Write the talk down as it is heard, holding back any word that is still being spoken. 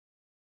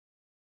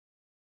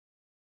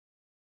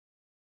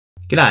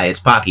G'day, it's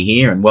Parky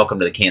here and welcome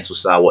to the Cancel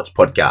Sale Watch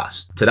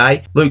podcast.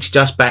 Today, Luke's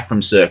just back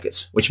from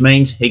circuits, which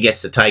means he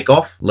gets to take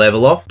off,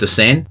 level off,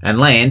 descend and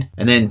land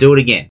and then do it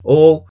again,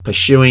 all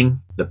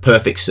pursuing the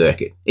perfect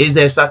circuit. Is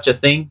there such a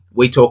thing?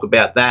 We talk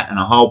about that and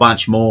a whole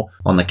bunch more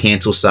on the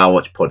Cancel Sale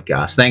Watch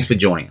podcast. Thanks for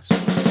joining us.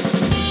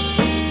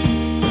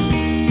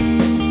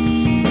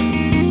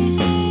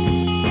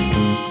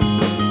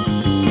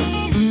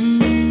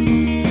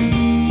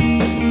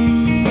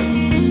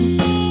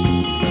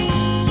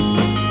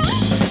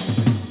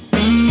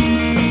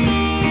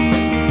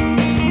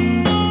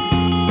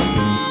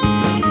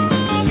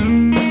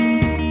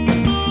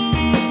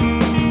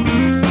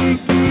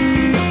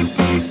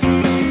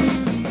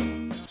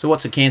 So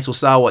what's the Cancel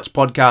Sale Watch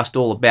podcast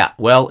all about?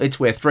 Well, it's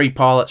where three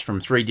pilots from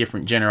three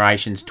different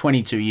generations,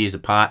 22 years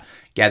apart,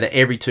 gather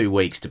every 2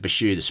 weeks to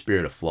pursue the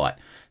spirit of flight.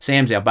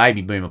 Sam's our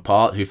baby boomer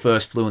pilot who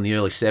first flew in the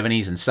early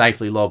 70s and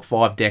safely logged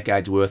 5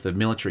 decades worth of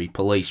military,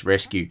 police,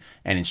 rescue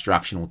and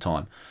instructional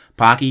time.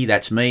 Parky,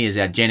 that's me, is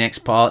our Gen X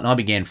pilot, and I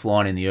began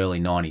flying in the early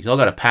 90s. I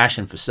got a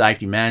passion for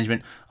safety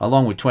management,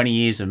 along with 20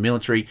 years of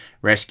military,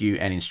 rescue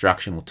and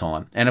instructional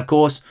time. And of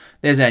course,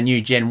 there's our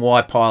new Gen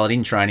Y pilot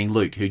in training,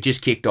 Luke, who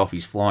just kicked off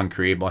his flying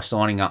career by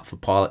signing up for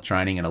pilot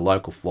training at a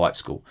local flight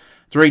school.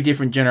 3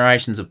 different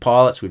generations of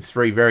pilots with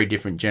 3 very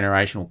different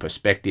generational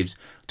perspectives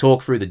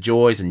talk through the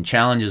joys and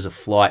challenges of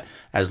flight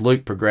as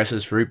Luke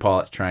progresses through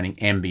pilot training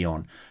and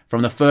beyond.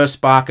 From the first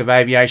spark of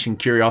aviation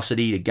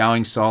curiosity to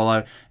going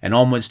solo and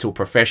onwards to a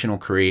professional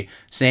career,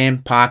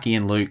 Sam, Parky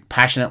and Luke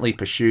passionately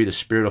pursue the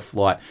spirit of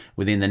flight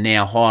within the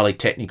now highly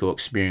technical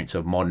experience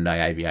of modern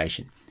day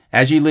aviation.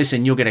 As you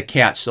listen, you'll get a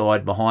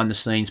couch-side,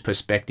 behind-the-scenes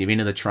perspective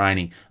into the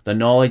training, the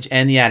knowledge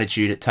and the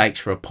attitude it takes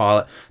for a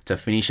pilot to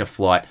finish a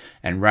flight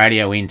and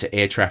radio into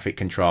air traffic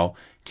control,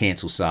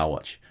 Cancel Sale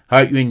Watch.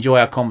 Hope you enjoy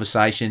our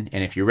conversation,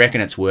 and if you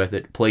reckon it's worth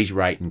it, please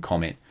rate and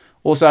comment.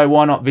 Also,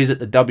 why not visit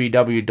the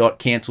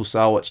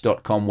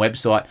www.cancelsalewatch.com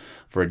website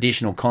for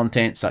additional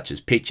content such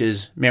as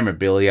pictures,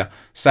 memorabilia,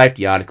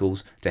 safety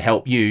articles to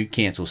help you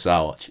cancel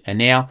Sale Watch. And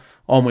now,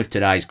 on with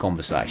today's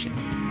conversation.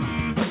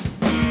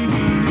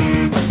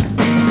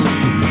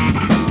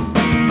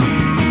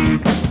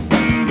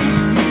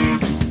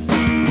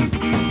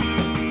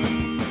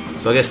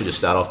 So I guess we'll just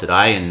start off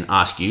today and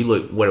ask you,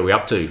 Luke, what are we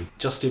up to?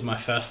 Just did my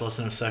first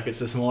lesson of circuits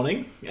this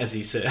morning, as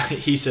he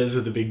says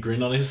with a big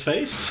grin on his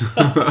face.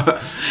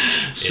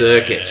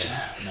 Circuits.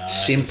 No,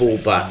 simple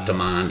but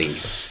demanding.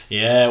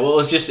 Yeah, well, it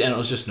was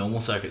just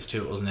normal circuits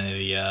too. It wasn't any of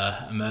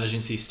the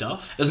emergency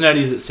stuff. As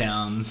nerdy as it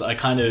sounds,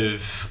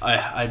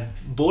 I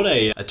bought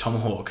a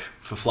Tomahawk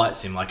for Flight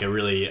Sim, like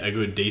a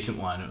good decent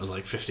one. It was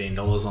like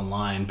 $15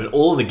 online, but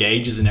all the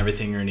gauges and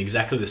everything are in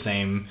exactly the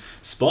same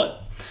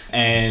spot.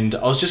 And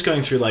I was just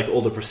going through like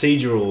all the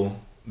procedural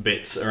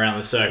bits around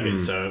the circuit.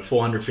 So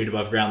 400 feet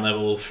above ground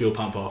level, fuel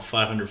pump off,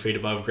 500 feet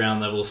above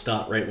ground level,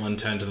 start rate 1,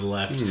 turn to the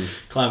left,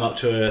 climb up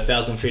to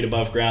 1,000 feet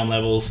above ground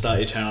level, start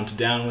your turn on to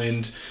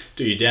downwind,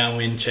 do your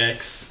downwind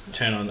checks,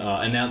 turn on,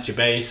 announce your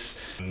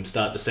base,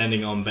 start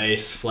descending on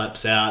base,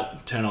 flaps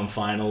out, turn on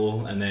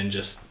final, and then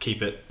just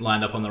keep it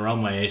lined up on the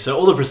runway. So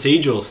all the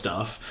procedural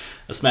stuff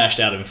I smashed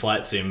out in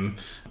Flight Sim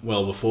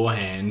well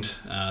beforehand,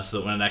 so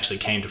that when it actually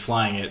came to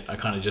flying it, I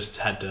kind of just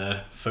had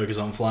to focus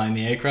on flying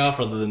the aircraft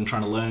rather than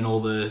trying to learn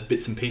all the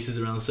bits and pieces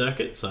around the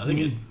circuit. So I think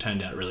it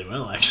turned out really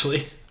well,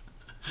 actually.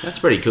 That's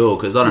pretty cool,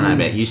 because I don't know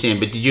about you,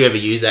 Sam, but did you ever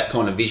use that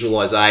kind of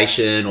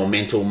visualization or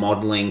mental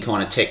modelling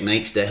kind of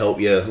techniques to help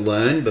you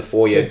learn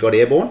before you got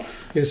airborne?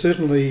 Yeah,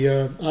 certainly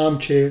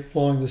armchair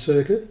flying the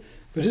circuit.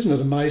 But isn't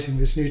it amazing,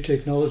 this new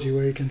technology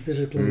where you can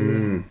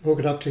physically hook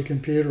it up to your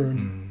computer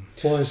and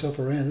fly yourself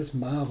around? That's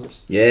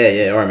marvellous.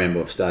 Yeah, I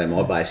remember starting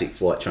my basic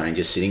flight training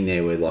just sitting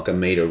there with like a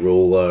meter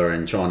ruler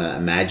and trying to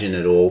imagine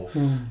it all.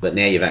 But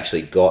now you've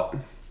actually got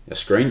a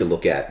screen to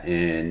look at,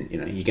 and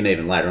you can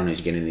even later on, as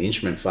you get into the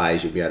instrument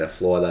phase, you'll be able to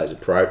fly those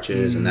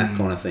approaches and that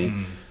kind of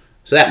thing.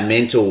 So that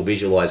mental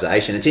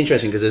visualization, it's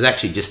interesting because there's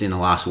actually just in the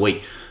last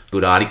week a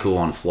good article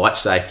on flight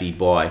safety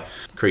by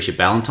Krisha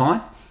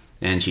Ballantyne,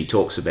 and she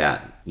talks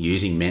about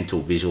using mental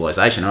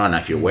visualization. I don't know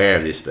if you're aware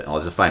of this, but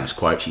there's a famous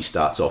quote she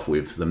starts off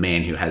with: "The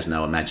man who has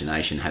no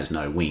imagination has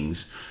no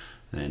wings."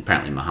 And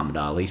apparently Muhammad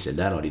Ali said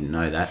that. I didn't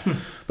know that.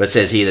 But it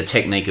says here, the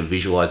technique of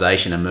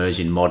visualization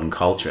emerged in modern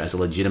culture as a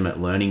legitimate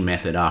learning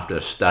method after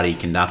a study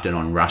conducted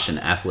on Russian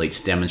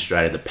athletes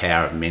demonstrated the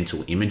power of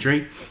mental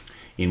imagery.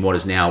 In what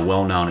is now a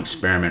well-known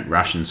experiment,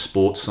 Russian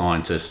sports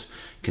scientists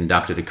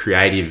conducted a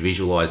creative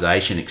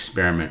visualization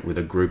experiment with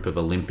a group of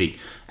Olympic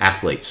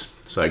athletes.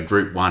 So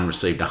Group 1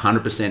 received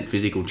 100%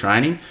 physical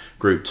training,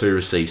 Group 2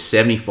 received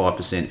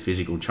 75%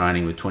 physical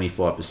training with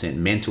 25%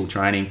 mental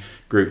training,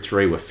 Group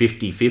 3 were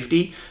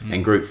 50-50,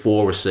 and Group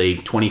 4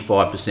 received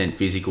 25%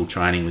 physical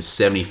training with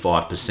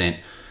 75%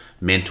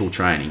 mental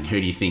training. Who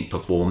do you think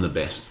performed the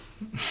best?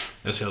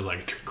 That sounds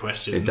like a trick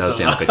question. It does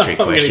sound like a trick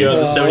question.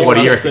 What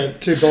do you reckon?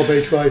 2 bob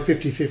each way,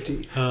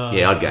 50-50.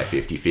 Yeah, I'd go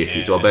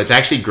 50-50 as well, but it's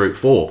actually Group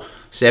 4.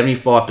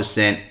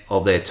 75%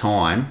 of their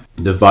time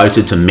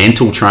devoted to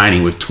mental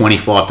training with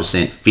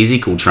 25%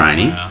 physical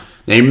training. Wow.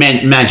 Now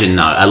imagine,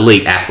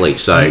 elite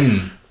athletes, so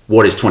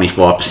what is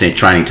 25%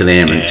 training to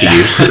them and to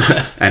you?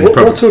 And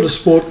what sort of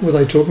sport were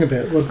they talking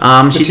about? What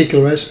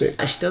particular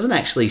aspect? She doesn't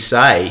actually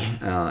say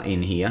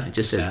in here. It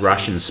just says athletes.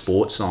 Russian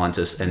sports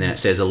scientists, and then it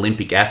says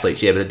Olympic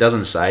athletes. Yeah, but it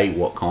doesn't say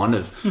what kind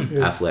of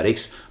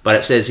athletics. But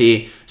it says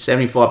here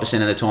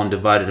 75% of the time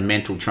devoted to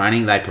mental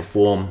training, they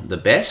perform the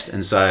best.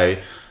 And so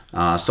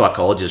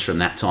psychologists from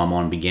that time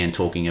on began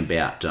talking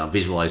about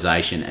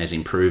visualization as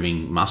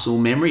improving muscle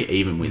memory,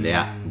 even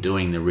without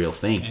doing the real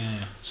thing.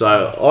 Yeah. So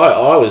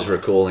I was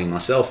recalling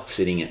myself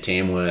sitting at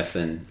Tamworth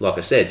and, like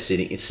I said,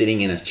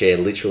 sitting in a chair,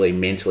 literally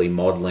mentally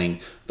modelling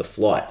the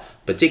flight,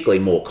 particularly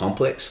more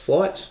complex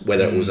flights,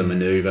 whether it was a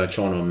manoeuvre,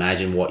 trying to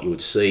imagine what you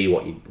would see,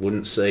 what you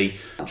wouldn't see,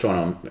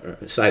 trying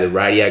to say the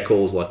radio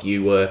calls like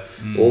you were,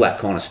 all that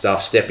kind of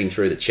stuff, stepping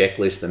through the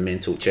checklist, the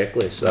mental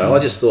checklist. So I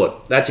just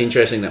thought that's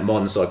interesting that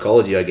modern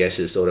psychology, I guess,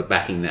 is sort of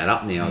backing that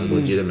up now as a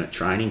legitimate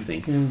training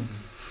thing.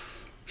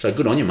 So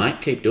good on you,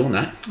 mate. Keep doing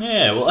that.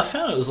 Yeah, well, I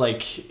found it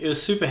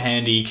was super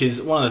handy because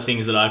one of the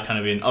things that I've kind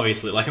of been,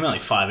 obviously, like I'm only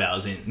 5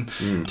 hours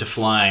in to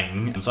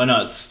flying, so I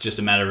know it's just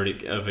a matter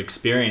of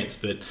experience,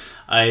 but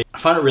I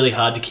find it really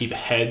hard to keep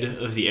ahead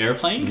of the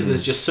airplane because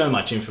there's just so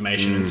much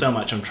information and so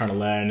much I'm trying to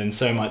learn and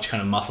so much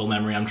kind of muscle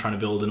memory I'm trying to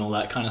build and all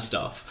that kind of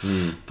stuff.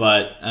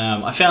 But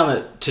I found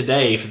that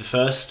today, for the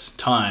first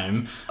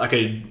time, I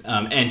could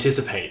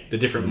anticipate the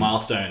different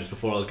milestones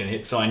before I was going to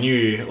hit. So I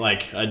knew,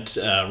 like, I'd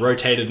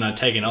rotated and I'd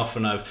taken off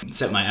and I've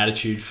set my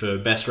attitude for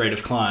best rate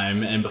of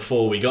climb. And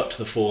before we got to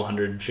the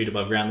 400 feet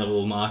above ground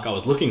level mark, I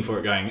was looking for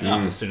it going,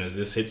 as soon as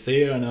this hits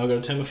here, I know I've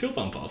got to turn my fuel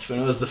pump off. And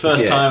it was the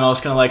first time I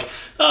was kind of like,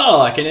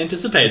 oh, I can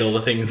anticipate all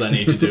the things I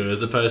need to do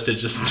as opposed to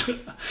just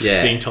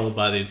being told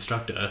by the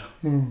instructor.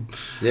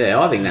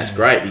 Yeah, I think that's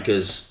great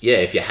because,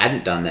 if you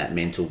hadn't done that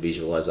mental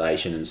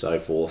visualization and so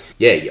forth,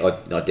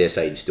 I dare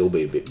say you'd still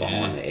be a bit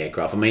behind the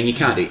aircraft. I mean, you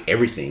can't do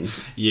everything,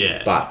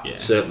 but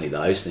certainly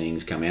those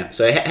things come out.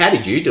 So how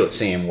did you do it,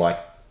 Sam, like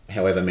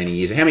however many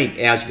years? How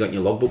many hours you got in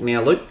your logbook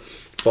now, Luke?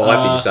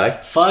 5, did you say?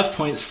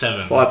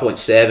 5.7.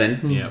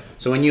 5.7? Yeah.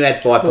 So when you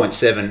had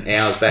 5.7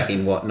 hours back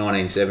in,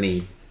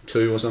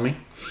 1972 or something?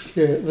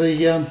 Yeah,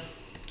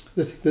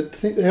 the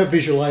thing how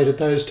visual aid at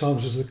those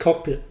times was the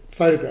cockpit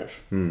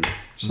photograph.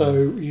 So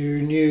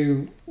you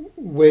knew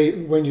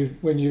when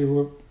you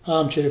were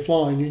armchair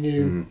flying, you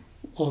knew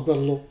I've got to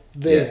look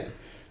there.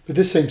 But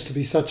this seems to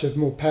be such a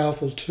more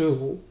powerful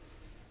tool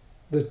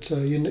that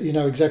you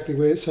know exactly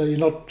where. So you're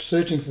not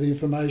searching for the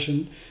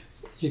information;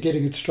 you're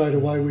getting it straight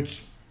away,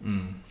 which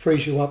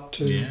frees you up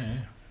to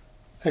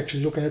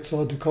actually look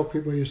outside the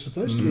cockpit where you're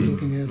supposed to be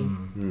looking at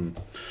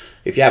it.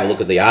 If you have a look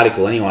at the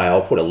article anyway,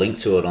 I'll put a link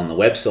to it on the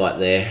website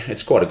there.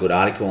 It's quite a good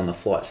article on the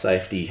Flight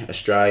Safety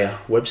Australia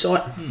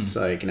website.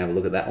 So you can have a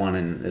look at that one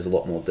and there's a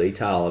lot more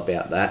detail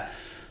about that.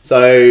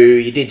 So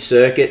you did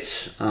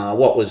circuits.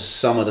 What was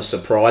some of the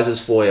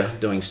surprises for you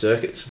doing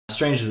circuits?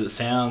 Strange as it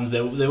sounds,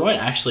 there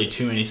weren't actually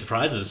too many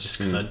surprises just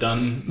because I'd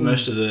done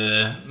most of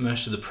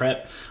the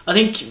prep. I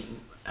think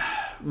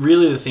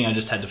really the thing I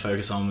just had to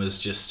focus on was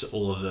just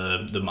all of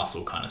the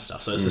muscle kind of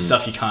stuff. So it's the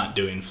stuff you can't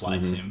do in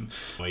flight sim,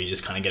 where you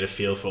just kind of get a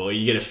feel for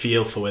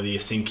whether you're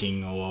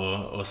sinking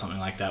or something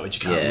like that, which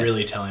you can't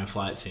really tell in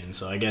flight sim.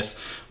 So I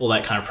guess all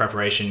that kind of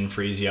preparation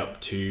frees you up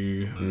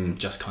to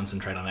just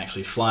concentrate on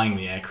actually flying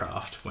the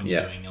aircraft when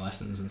you're doing your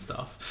lessons and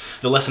stuff.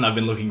 The lesson I've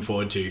been looking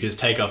forward to, because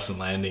takeoffs and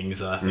landings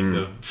are, I think,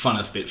 the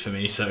funnest bit for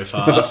me so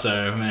far.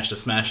 So I managed to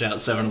smash out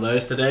 7 of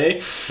those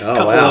today.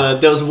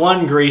 There was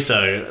one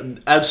greaser,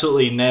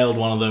 absolutely nailed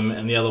one of them,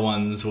 and the other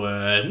ones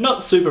were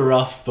not super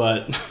rough,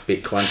 but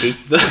bit clunky.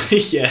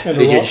 Yeah.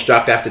 Did your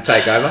instructor have to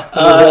take over?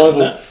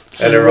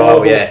 An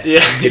arrival, yeah. Do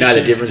you know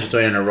the difference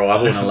between an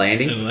arrival and a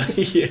landing?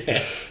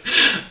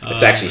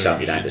 It's actually something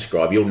you don't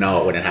describe. You'll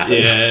know it when it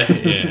happens.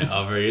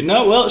 Oh, very good.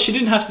 No, well, she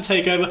didn't have to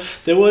take over.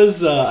 There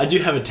was, I do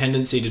have a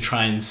tendency to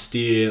try and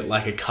steer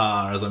like a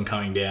car as I'm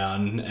coming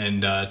down,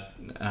 and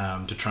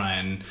to try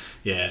and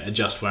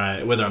adjust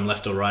whether I'm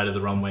left or right of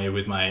the runway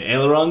with my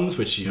ailerons,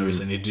 which you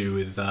obviously need to do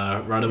with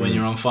rudder when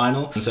you're on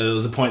final. And so there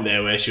was a point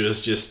there where she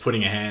was just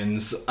putting her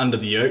hands under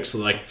the yoke, so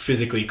like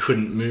physically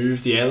couldn't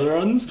move the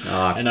ailerons.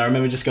 And I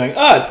remember just going,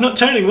 it's not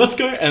turning, what's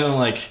going? And I'm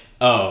like,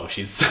 oh,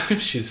 she's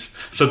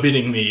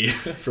forbidding me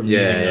from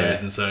using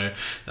those. And so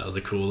that was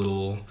a cool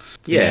little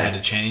thing I had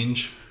to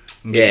change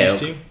and get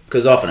used to.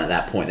 Because often at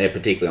that point, they're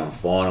particularly on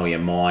final, your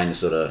mind's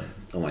sort of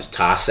almost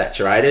task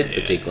saturated,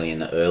 particularly in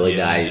the early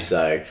days.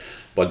 So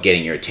by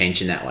getting your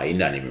attention that way, you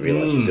don't even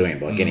realise you're doing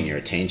it. By getting your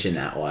attention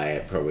that way,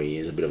 it probably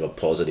is a bit of a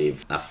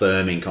positive,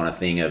 affirming kind of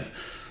thing of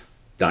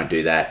don't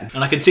do that.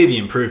 And I could see the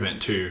improvement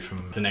too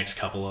from the next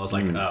couple. I was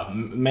like,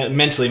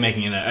 mentally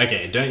making it,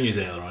 okay, don't use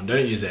aileron.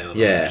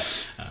 Yeah.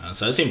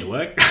 So it seemed to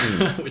work.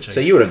 So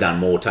you would have done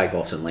more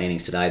takeoffs and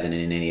landings today than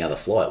in any other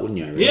flight, wouldn't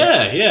you? Really?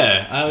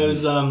 Yeah. I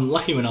was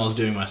lucky when I was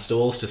doing my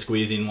stalls to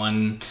squeeze in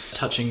one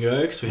touch and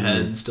go because we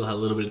still had a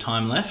little bit of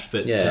time left.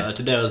 But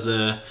today was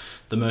the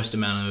most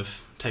amount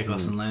of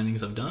takeoffs and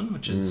landings I've done,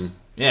 which is,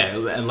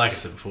 and like I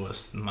said before,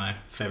 it's my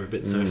favourite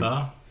bit so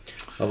far.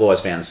 I've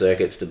always found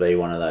circuits to be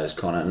one of those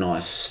kind of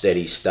nice,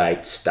 steady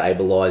state,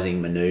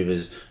 stabilising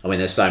manoeuvres. I mean,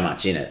 there's so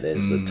much in it.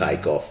 There's the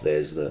takeoff,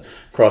 there's the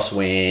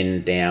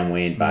crosswind,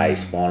 downwind,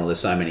 base, final.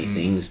 There's so many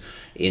things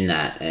in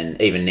that.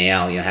 And even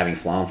now, having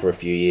flown for a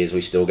few years,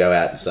 we still go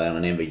out, say,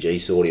 on an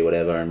MVG sortie or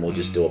whatever, and we'll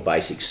just do a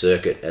basic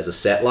circuit as a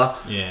settler.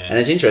 Yeah. And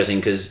it's interesting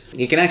because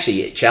you can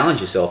actually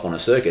challenge yourself on a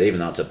circuit, even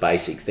though it's a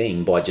basic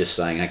thing, by just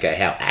saying, okay,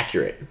 how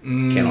accurate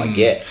can I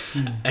get?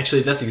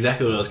 Actually, that's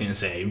exactly what I was going to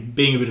say.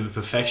 Being a bit of a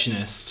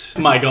perfectionist,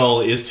 my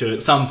goal is to,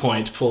 at some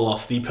point, pull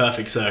off the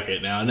perfect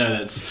circuit. Now, I know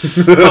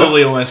that's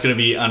probably almost going to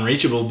be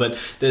unreachable, but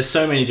there's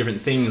so many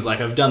different things.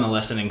 Like, I've done the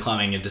lesson in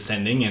climbing and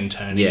descending and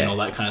turning and all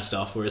that kind of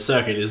stuff, where a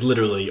circuit is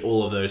literally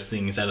all of those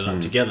things added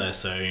up together.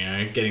 So,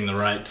 getting the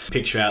right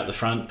picture out the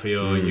front for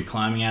your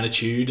climbing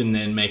attitude, and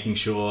then making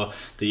sure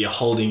that you're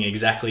holding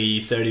exactly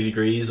 30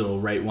 degrees or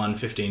rate 1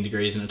 15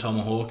 degrees in a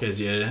tomahawk as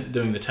you're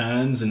doing the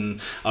turns. And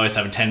I always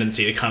have a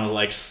tendency to kind of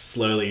like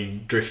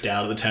slowly drift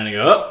out of the turn and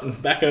go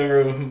back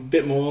over a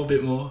bit more.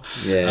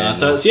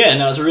 So it's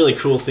a really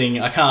cool thing.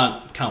 I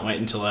can't wait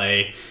until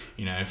I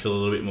feel a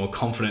little bit more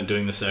confident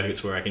doing the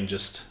circuits where I can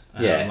just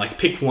like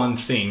pick one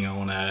thing I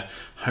want to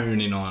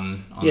hone in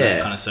on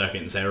that kind of circuit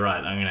and say,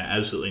 right, I'm going to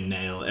absolutely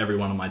nail every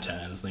one of my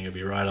turns. I'm going to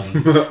be right on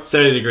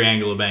 30 degree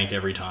angle of bank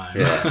every time.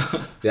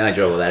 Yeah. The only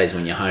trouble with that is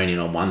when you hone in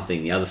on one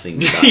thing, the other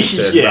thing starts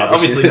to turn rubbish.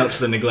 Obviously not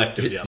to the neglect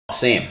of the other.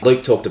 Sam,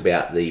 Luke talked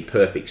about the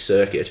perfect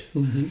circuit.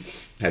 Mm-hmm.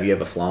 Have you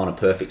ever flown a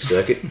perfect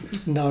circuit?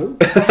 No.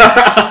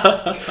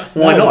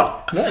 Why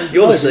not? No,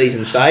 You're the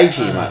seasoned sage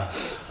here,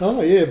 mate.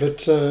 Oh, yeah,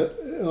 but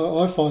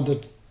I find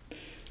that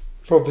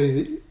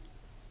probably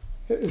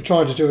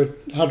trying to do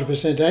it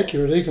 100%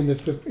 accurate, even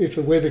if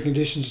the weather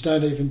conditions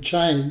don't even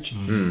change,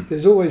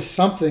 there's always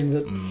something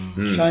that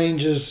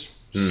changes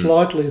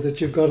slightly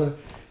that you've got to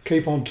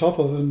keep on top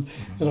of. And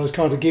I was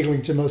kind of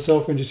giggling to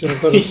myself when you said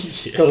I've got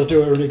to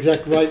do an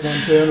exact rate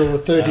one turn or a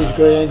 30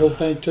 degree angle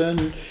bank turn.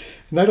 And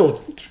that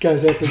all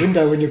goes out the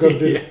window when you've got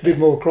a bit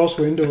more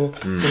crosswind or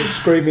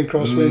screaming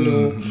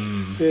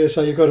crosswind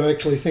so you've got to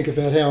actually think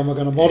about how am I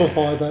going to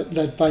modify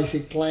that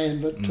basic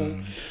plan. But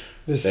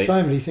there's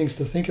so many things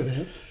to think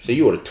about. So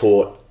you would have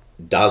taught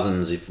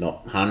dozens, if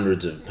not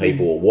hundreds of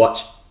people, or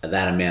watched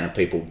that amount of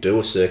people do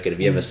a circuit. Have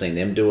you ever seen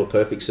them do a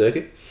perfect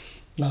circuit?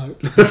 No.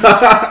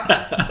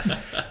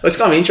 Well, it's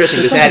kind of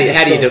interesting because how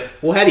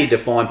do you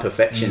define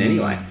perfection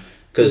anyway?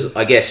 Because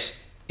I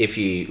guess if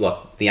you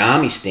like the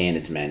Army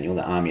Standards Manual,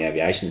 the Army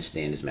Aviation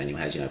Standards Manual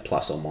has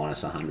plus or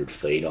minus 100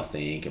 feet, I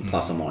think, and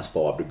plus or minus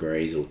 5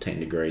 degrees or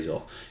 10 degrees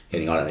off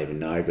heading. I don't even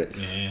know, but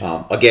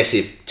I guess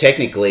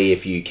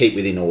if you keep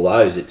within all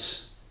those,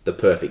 it's the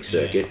perfect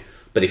circuit.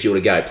 But if you were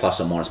to go plus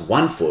or minus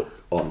 1 foot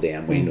on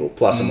downwind or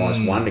plus or minus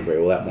 1 degree,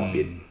 well, that might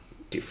be a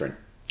different.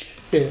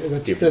 Yeah,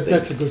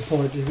 that's a good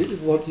point.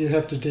 What you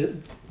have to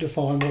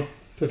define what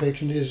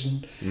perfection is,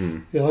 and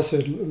I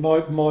said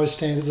my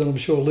standards, and I'm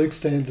sure Luke's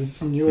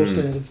standards and your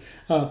standards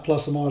aren't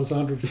plus or minus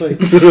 100 feet.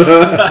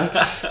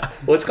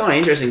 Well, it's kind of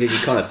interesting because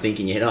you kind of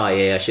think in your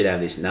head, I should have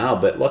this now,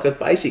 but like a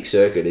basic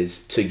circuit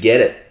is to get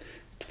it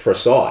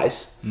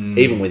precise,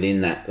 even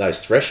within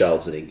those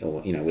thresholds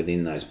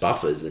within those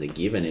buffers that are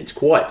given. It's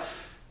quite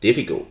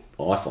difficult,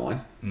 I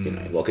find.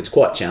 It's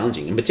quite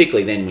challenging, and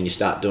particularly then when you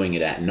start doing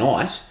it at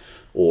night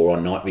or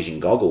on night vision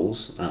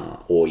goggles,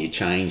 or you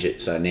change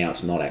it so now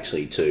it's not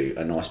actually to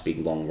a nice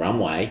big long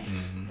runway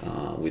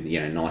with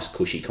nice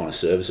cushy kind of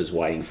services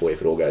waiting for you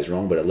if it all goes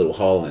wrong, but a little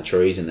hole in the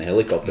trees in the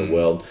helicopter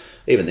world.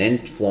 Even then,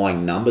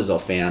 flying numbers,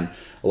 I've found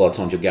a lot of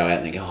times you'll go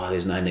out and think,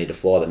 there's no need to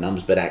fly the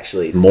numbers, but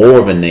actually more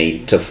of a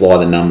need to fly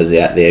the numbers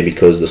out there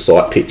because the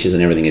sight pictures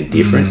and everything are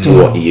different to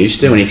what you're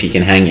used to. And if you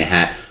can hang your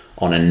hat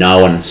on a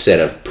known set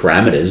of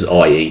parameters,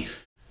 i.e.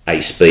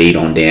 a speed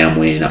on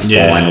downwind, a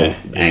final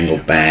angle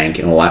bank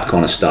and all that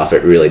kind of stuff,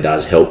 it really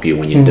does help you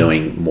when you're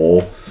doing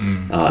more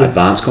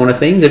advanced kind of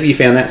things. Have you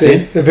found that,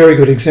 Sam? A very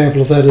good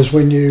example of that is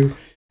when you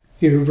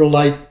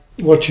relate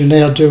what you're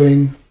now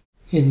doing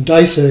in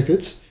day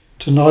circuits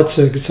to night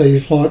circuits, so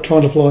you're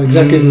trying to fly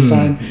exactly the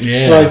same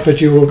rate,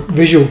 but your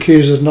visual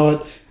cues at night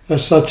are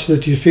such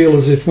that you feel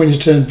as if when you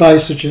turn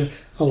base that you're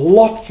a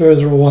lot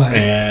further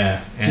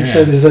away. And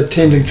so there's that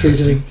tendency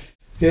to...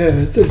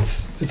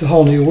 it's a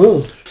whole new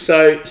world.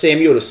 So, Sam,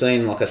 you would have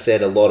seen, like I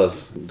said, a lot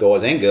of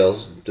guys and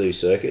girls do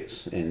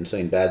circuits and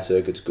seen bad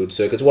circuits, good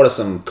circuits. What are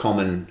some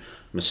common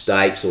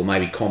mistakes or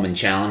maybe common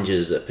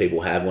challenges that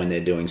people have when they're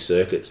doing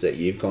circuits that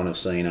you've kind of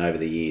seen over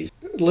the years?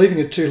 Leaving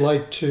it too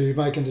late to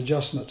make an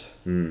adjustment.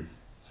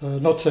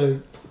 Not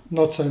so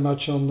much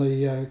on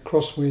the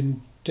crosswind,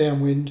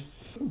 downwind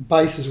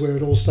bases where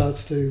it all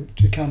starts to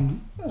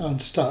come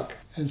unstuck.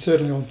 And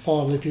certainly on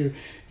final, if you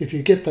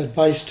get that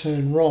base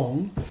turn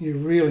wrong, you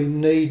really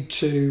need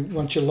to,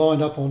 once you're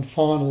lined up on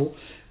final,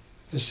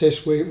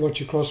 assess what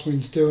your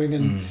crosswind's doing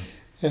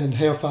and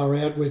how far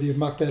out, whether you've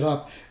mucked that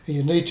up. And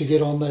you need to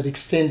get on that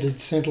extended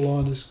centre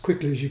line as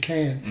quickly as you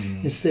can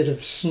instead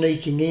of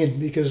sneaking in,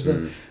 because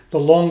the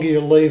longer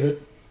you leave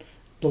it,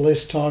 the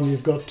less time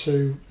you've got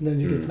to, and then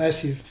you get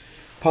massive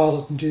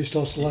pilot-induced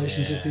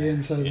oscillations at the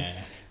end. So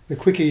the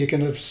quicker you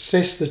can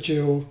assess that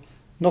you're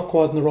not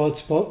quite in the right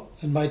spot,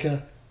 and make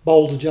a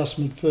bold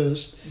adjustment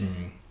first.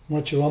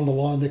 Once you're on the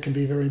line, there can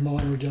be very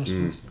minor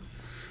adjustments.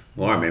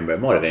 Well, I remember it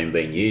might have even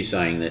been you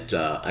saying that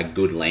a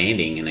good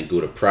landing and a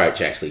good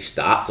approach actually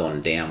starts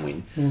on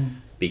downwind.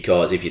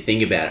 Because if you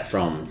think about it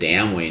from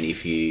downwind,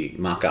 if you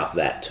muck up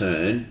that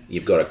turn,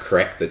 you've got to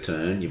correct the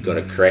turn, you've got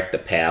to correct the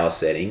power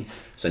setting.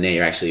 So now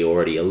you're actually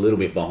already a little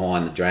bit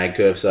behind the drag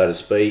curve, so to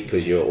speak,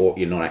 because you're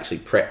not actually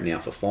prepped now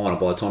for final.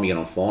 By the time you get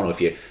on final,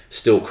 if you're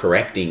still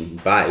correcting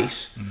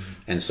base,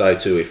 and so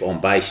too if on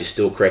base you're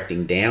still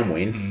correcting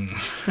downwind,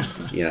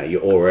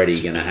 you're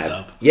already going to have...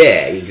 up.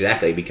 Yeah,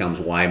 exactly. It becomes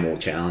way more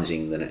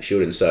challenging than it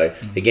should. And so,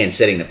 again,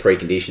 setting the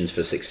preconditions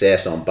for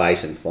success on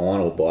base and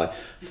final by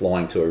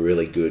flying to a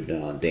really good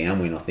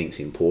downwind, I think is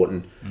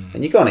important.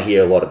 And you kind of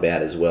hear a lot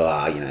about as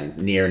well,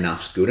 near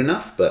enough's good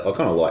enough. But I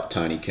kind of like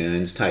Tony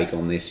Kern's take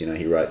on this.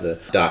 He wrote The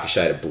Darker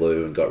Shade of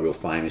Blue and got real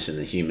famous in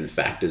The Human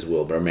Factor as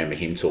well. But I remember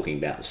him talking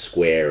about the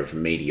square of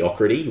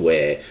mediocrity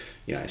where,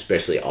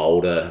 especially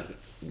older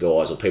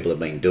guys or people have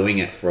been doing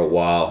it for a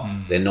while,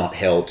 they're not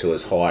held to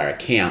as higher a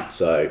count,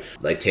 so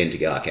they tend to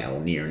go, okay, well,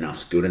 near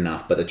enough's good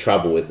enough. But the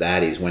trouble with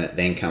that is when it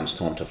then comes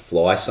time to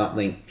fly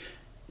something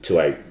to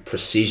a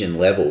precision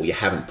level, you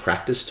haven't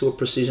practiced to a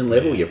precision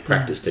level, you've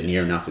practiced to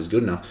near enough is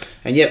good enough.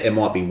 And yep, it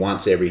might be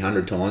once every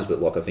 100 times, but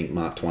like I think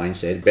Mark Twain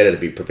said, better to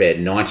be prepared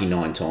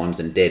 99 times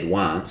than dead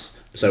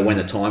once. So when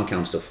the time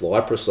comes to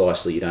fly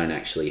precisely, you don't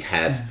actually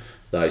have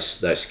those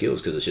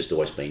skills because it's just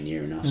always been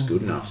near enough's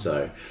good enough.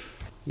 So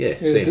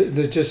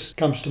that just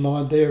comes to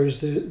mind there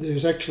is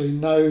there's actually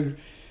no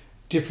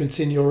difference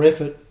in your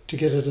effort to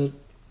get it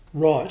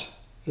right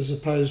as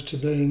opposed to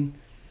being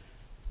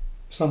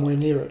somewhere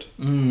near it.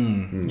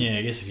 Yeah,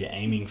 I guess if you're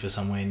aiming for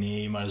somewhere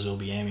near, you might as well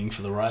be aiming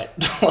for the right.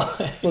 Well,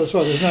 that's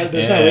right.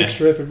 There's no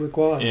extra effort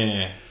required.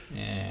 Yeah.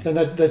 And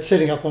that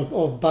setting up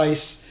of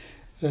base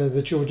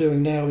that you're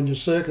doing now in your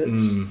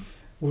circuits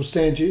will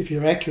stand you, if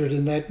you're accurate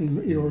in that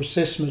and your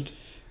assessment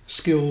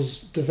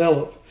skills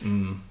develop,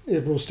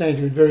 it will stand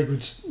you in very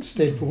good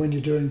stead for when you're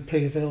doing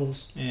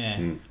PFLs. Yeah.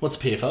 What's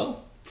PFL?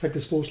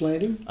 Practice force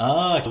landing.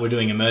 We're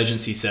doing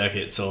emergency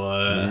circuits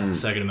or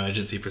circuit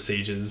emergency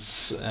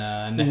procedures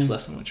next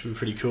lesson, which would be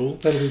pretty cool.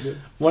 That'll be good.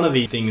 One of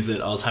the things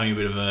that I was having a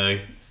bit of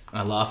a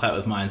laugh at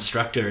with my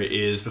instructor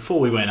is before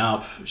we went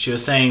up, she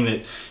was saying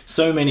that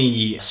so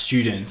many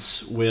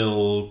students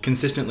will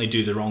consistently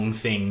do the wrong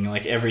thing.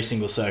 Like every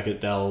single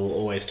circuit, they'll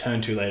always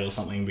turn too late or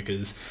something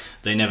because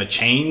they never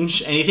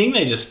change anything.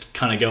 They just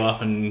kind of go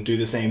up and do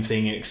the same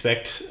thing and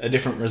expect a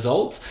different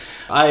result.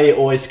 I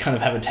always kind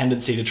of have a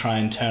tendency to try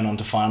and turn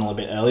onto final a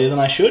bit earlier than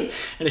I should.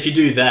 And if you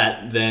do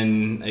that,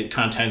 then it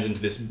kind of turns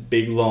into this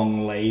big,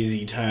 long,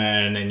 lazy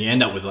turn and you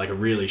end up with like a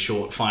really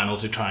short final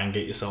to try and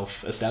get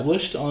yourself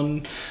established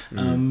on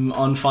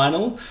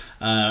final.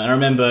 And I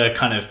remember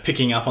kind of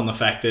picking up on the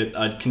fact that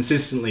I'd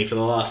consistently for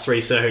the last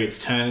 3 circuits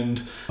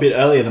turned a bit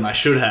earlier than I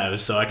should have.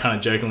 So I kind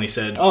of jokingly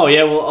said, oh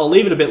yeah, well I'll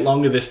leave it a bit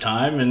longer this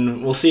time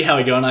and we'll see how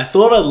we go. And I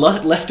thought I'd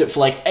left it for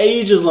like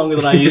ages longer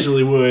than I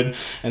usually would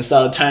and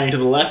started turning to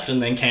the left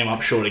and then came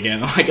up short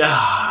again. I'm like, so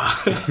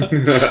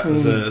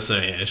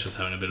yeah, it's just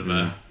having a bit of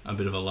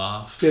a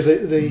laugh. Yeah,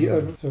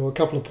 there were a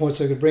couple of points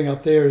I could bring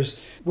up there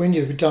is when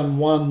you've done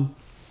one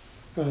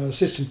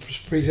system,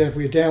 for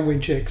example, your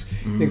downwind checks,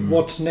 think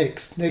what's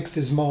next? Next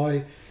is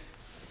my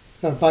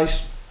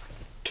base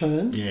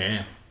turn.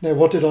 Yeah. Now,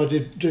 what did I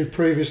do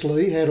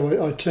previously? How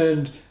do I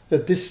turned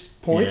at this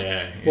point?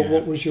 Yeah.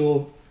 What was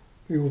your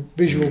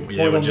visual point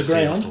on the ground?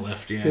 See off the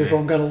left, So if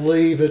I'm going to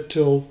leave it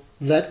till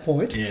that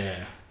point,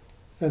 yeah.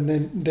 and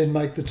then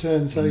make the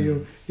turn. So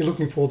you're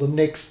looking for the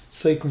next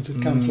sequence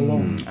that comes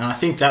along. And I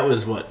think that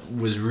was what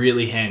was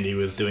really handy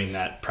with doing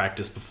that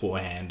practice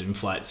beforehand in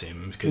Flight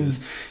Sim,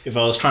 because if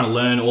I was trying to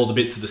learn all the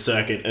bits of the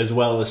circuit as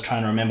well as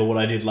trying to remember what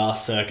I did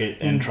last circuit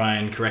and try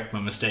and correct my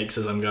mistakes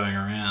as I'm going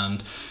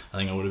around, I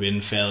think I would have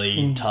been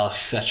fairly task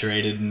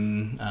saturated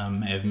and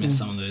may have missed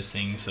some of those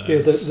things. So yeah,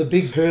 the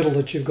big hurdle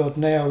that you've got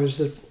now is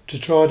that to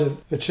try to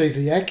achieve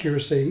the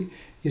accuracy,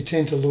 you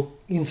tend to look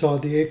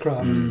inside the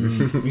aircraft.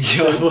 We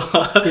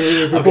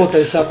brought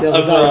this up the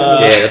other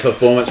day. Yeah, the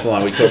performance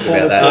flying, we talked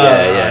about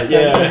that.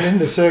 Yeah. And in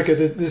the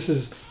circuit, this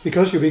is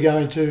because you'll be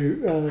going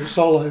to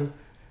solo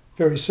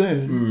very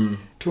soon.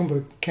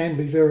 Toowoomba can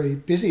be very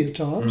busy at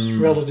times,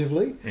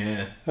 relatively.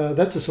 Yeah.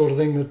 That's the sort of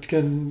thing that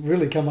can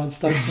really come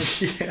unstuck.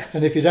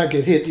 And if you don't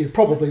get hit, you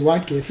probably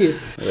won't get hit.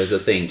 Well, there's a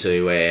thing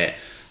too where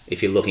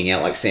if you're looking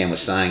out, like Sam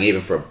was saying,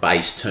 even for a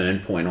base turn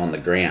point on the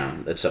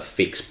ground, that's a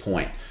fixed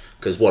point.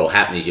 Because what will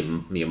happen is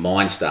your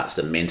mind starts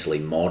to mentally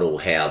model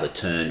how the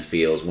turn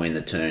feels when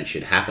the turn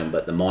should happen,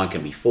 but the mind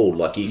can be fooled.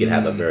 Like you could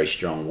have a very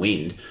strong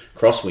wind,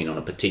 crosswind on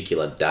a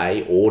particular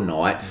day or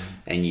night,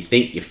 and you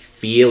think you're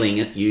feeling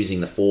it,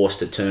 using the force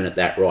to turn at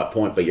that right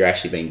point, but you're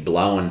actually being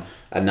blown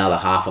another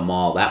half a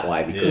mile that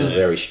way because of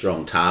very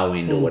strong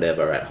tailwind or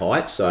whatever at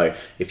height. So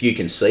if you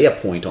can see a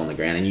point on the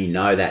ground and you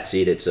know that's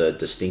it, it's a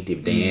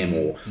distinctive dam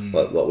or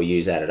what we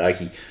use out at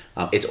Oakey,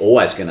 it's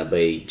always going to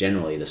be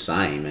generally the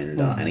same. And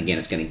again,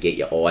 it's going to get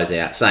your eyes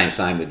out.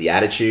 Same with the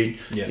attitude.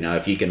 You know,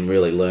 if you can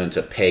really learn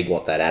to peg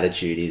what that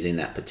attitude is in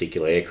that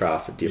particular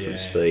aircraft at different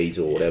speeds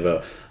or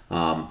whatever,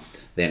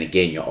 then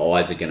again, your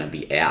eyes are going to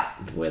be out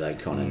where they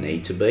kind of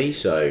need to be.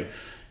 So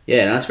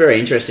yeah, no, it's very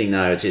interesting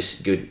though. It's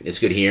just good. It's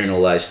good hearing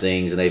all those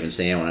things, and even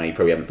Sam, I know you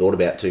probably haven't thought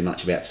about too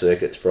much about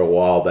circuits for a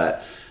while,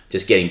 but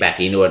just getting back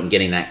into it and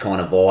getting that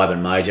kind of vibe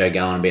and mojo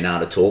going and being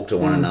able to talk to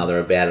one another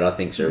about it, I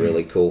think is a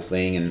really cool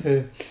thing.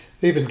 And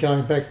even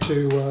going back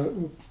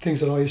to things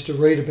that I used to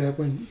read about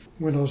when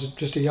I was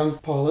just a young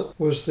pilot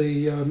was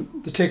the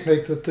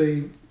technique that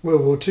the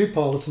World War II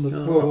pilots and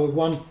the World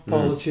War I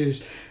pilots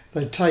used.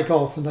 They'd take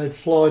off and they'd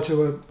fly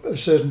to a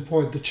certain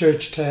point, the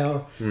church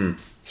tower,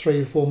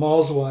 3 or 4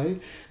 miles away,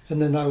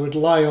 and then they would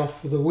lay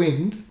off with the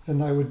wind,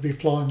 and they would be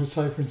flying at,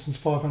 say, for instance,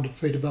 500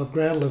 feet above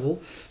ground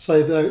level,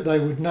 so they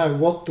would know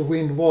what the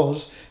wind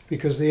was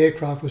because the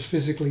aircraft was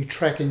physically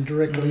tracking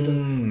directly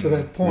to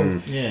that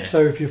point. So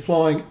if you're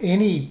flying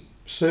any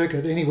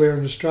circuit anywhere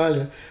in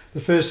Australia,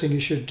 the first thing you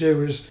should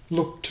do is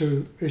look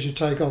to, as you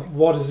take off,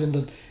 what is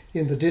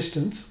in the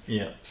distance,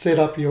 set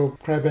up your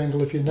crab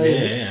angle if you need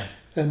it.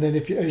 And then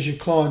as you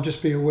climb,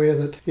 just be aware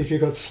that if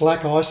you've got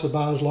slack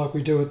isobars like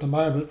we do at the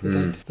moment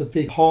with the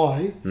big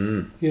high,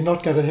 you're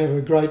not going to have a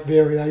great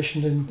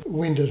variation in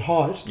wind at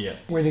height.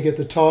 When you get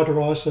the tighter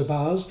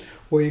isobars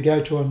or you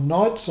go to a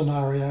night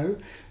scenario,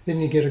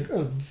 then you get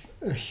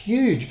a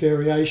huge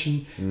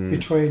variation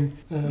between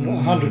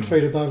 100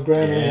 feet above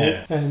ground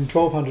level and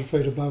 1,200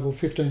 feet above or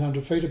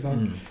 1,500 feet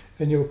above.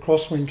 And your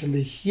crosswind can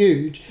be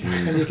huge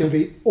and you can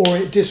be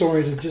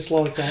disoriented just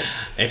like that.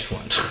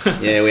 Excellent.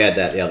 Yeah, we had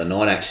that the other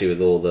night actually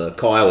with all the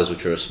Kiowas,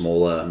 which are a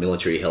smaller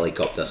military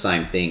helicopter.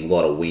 Same thing, a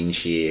lot of wind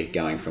shear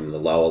going from the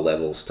lower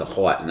levels to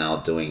height, and they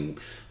were doing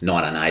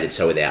night unaided,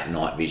 so without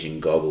night vision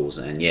goggles.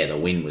 And yeah, the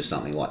wind was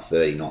something like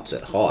 30 knots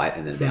at height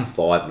and then about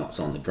 5 knots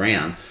on the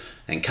ground.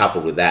 And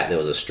coupled with that, there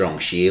was a strong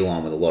shear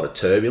line with a lot of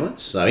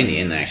turbulence. So in the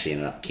end, they actually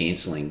ended up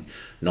cancelling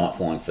night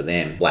flying for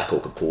them. Black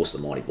Hawk, of course,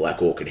 the mighty Black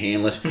Hawk could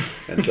handle it.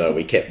 And so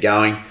we kept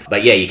going.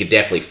 But yeah, you could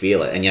definitely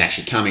feel it. And you're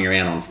actually coming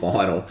around on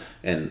final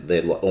and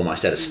they're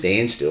almost at a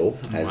standstill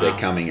as they're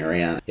coming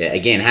around. Yeah,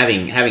 again,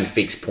 having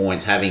fixed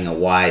points, having a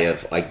way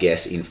of, I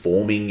guess,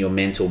 informing your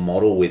mental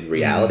model with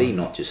reality,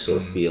 not just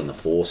sort of feeling the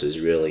force is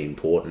really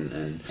important.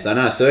 And so I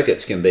know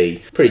circuits can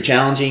be pretty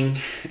challenging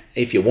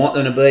if you want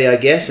them to be, I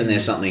guess, and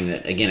there's something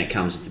that, again, it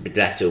comes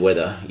back to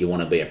whether you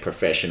want to be a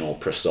professional,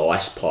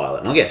 precise pilot.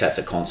 And I guess that's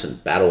a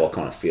constant battle. I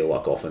kind of feel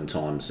like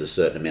oftentimes there's a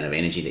certain amount of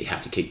energy that you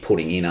have to keep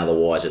putting in,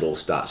 otherwise it all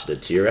starts to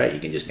deteriorate. You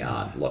can just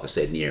go, like I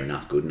said, near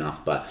enough, good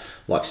enough. But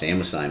like Sam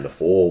was saying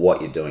before,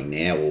 what you're doing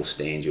now will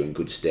stand you in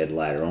good stead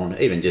later on.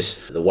 Even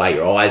just the way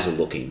your eyes are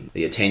looking,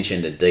 the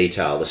attention to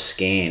detail, the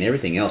scan,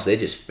 everything else, they're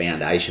just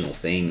foundational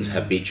things,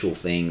 habitual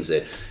things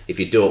that if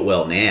you do it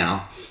well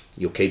now,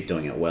 you'll keep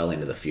doing it well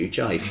into the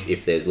future.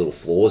 If there's little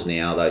flaws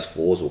now, those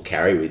flaws will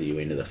carry with you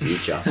into the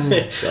future.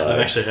 So, I've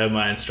actually heard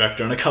my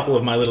instructor on a couple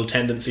of my little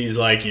tendencies,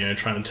 like, you know,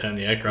 trying to turn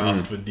the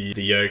aircraft with the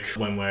yoke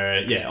when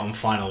we're on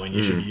final when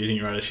you should be using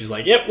your rudder. She's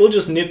like, yep, we'll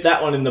just nip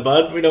that one in the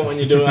bud. We don't want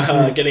you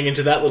doing getting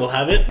into that little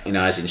habit. You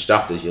know, as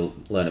instructors, you'll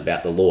learn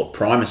about the law of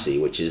primacy,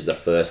 which is the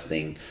first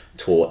thing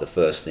taught, the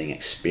first thing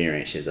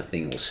experienced is the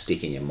thing that will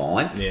stick in your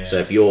mind. So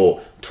if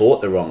you're taught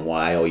the wrong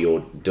way or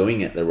you're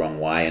doing it the wrong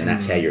way and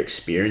that's how you're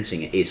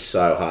experiencing it, is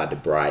so hard to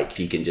break.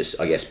 You can just,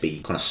 I guess, be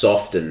kind of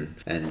soft and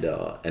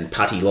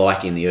putty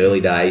like in the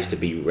early days to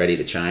be ready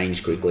to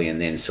change quickly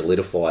and then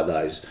solidify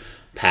those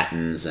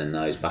patterns and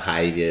those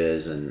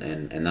behaviours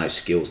and those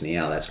skills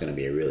now. That's going to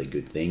be a really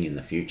good thing in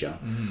the future.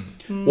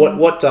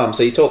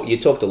 So you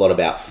talked a lot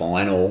about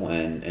final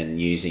and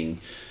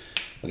using,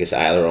 I guess,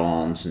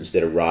 ailerons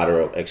instead of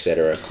rudder,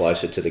 etc.,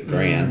 closer to the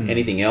ground.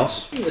 Anything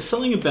else? There's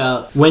something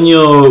about when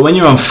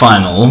you're on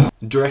final,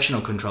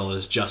 directional control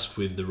is just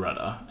with the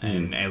rudder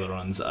and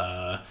ailerons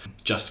are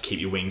just to keep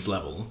your wings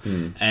level.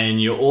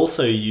 And you're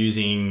also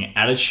using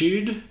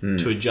attitude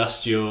to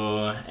adjust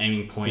your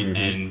aiming point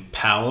and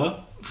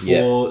power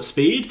for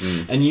speed.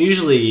 And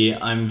usually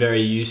I'm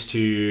very used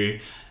to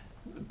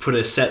put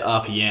a set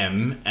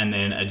RPM and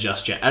then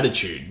adjust your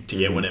attitude to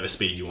get whatever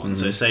speed you want.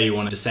 So say you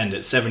want to descend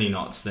at 70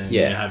 knots, then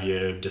you have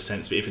your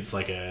descent speed. If it's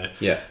like a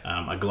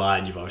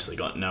glide, you've obviously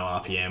got no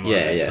RPM. Or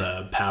if it's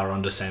a power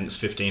on descent, it's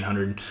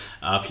 1500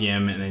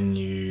 RPM, and then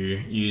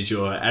you use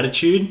your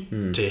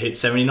attitude to hit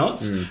 70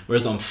 knots.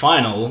 Whereas on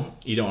final,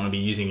 you don't want to be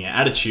using your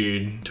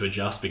attitude to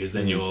adjust because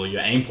then your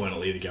aim point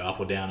will either go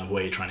up or down of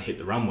where you're trying to hit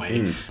the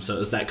runway. So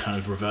it's that kind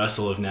of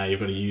reversal of now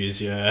you've got to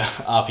use your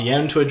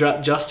RPM to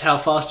adjust how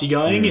fast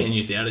you're going and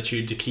use the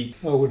attitude to keep.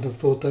 I wouldn't have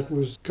thought that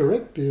was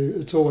correct.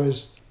 It's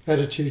always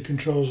attitude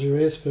controls your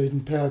airspeed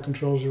and power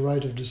controls your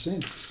rate of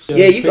descent.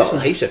 Yeah, you've got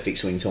heaps of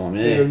fixed wing time.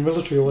 And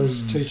military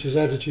always teaches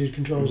attitude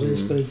controls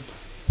airspeed.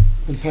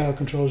 and power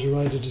controls your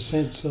rate of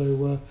descent.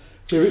 So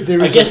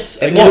there I is guess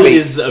there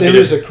is a bit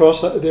is of a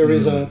cross. There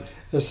is a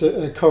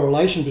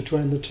correlation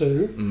between the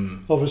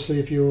two. Obviously,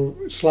 if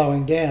you're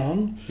slowing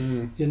down,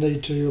 you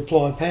need to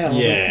apply power.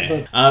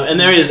 yeah, and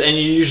there is, and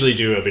you usually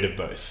do a bit of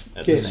both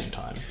at Yes. the same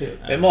time.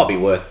 Yeah. It might be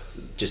worth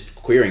just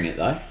querying it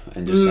though,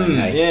 and just saying,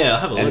 hey. Yeah, I'll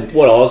have a And look.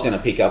 what I was going to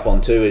pick up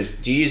on too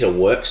is, do you use a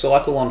work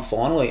cycle on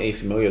final? Are you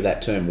familiar with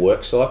that term,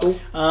 work cycle?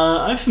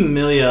 I'm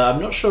familiar. I'm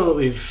not sure that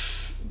we've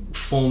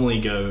formally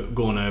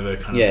gone over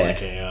kind of Yeah.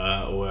 like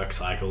a work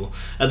cycle.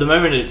 At the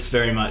moment, it's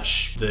very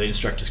much the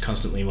instructor's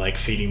constantly like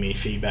feeding me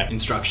feedback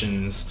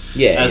instructions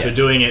as we're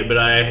doing it, but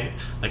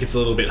it's a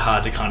little bit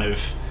hard to kind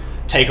of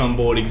take on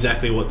board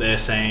exactly what they're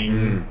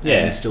saying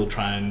and still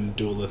try and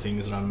do all the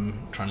things that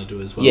I'm trying to do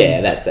as well.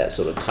 Yeah, that's that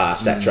sort of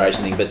task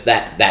saturation thing, but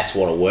that's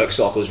what a work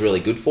cycle is really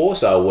good for.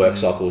 So a work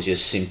cycle is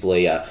just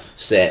simply a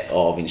set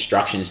of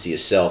instructions to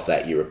yourself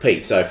that you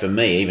repeat. So for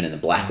me, even in the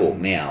Black Hawk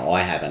now,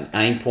 I have an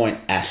aim point,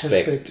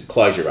 aspect,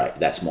 closure rate.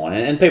 That's mine.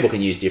 And people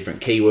can use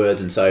different keywords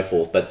and so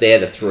forth, but they're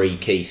the three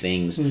key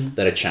things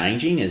that are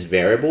changing as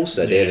variables.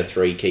 So they're the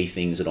three key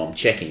things that I'm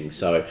checking.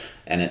 So,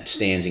 and it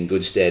stands in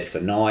good stead for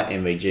night,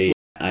 MVG,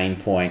 aim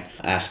point,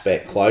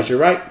 aspect, closure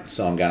rate.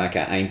 So I'm going,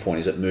 okay, aim point,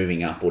 is it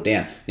moving up or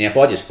down? Now, if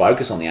I just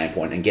focus on the aim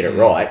point and get it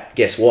right,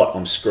 guess what?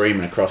 I'm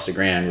screaming across the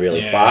ground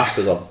really fast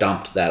because I've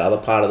dumped that other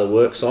part of the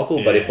work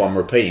cycle. But if I'm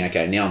repeating,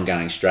 okay, now I'm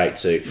going straight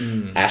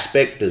to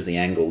aspect. Does the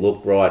angle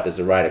look right? Does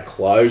the rate of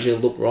closure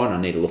look right? I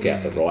need to look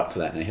out the right for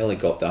that in a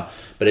helicopter.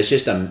 But it's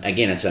just,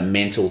 again, it's a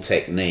mental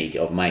technique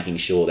of making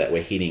sure that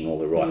we're hitting all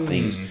the right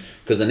things.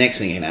 Because the next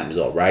thing that can happen is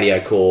a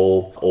radio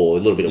call or a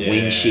little bit of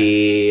wind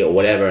shear or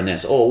whatever, and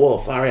that's,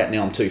 far out,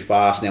 now I'm too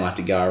fast, now I have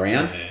to go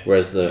around.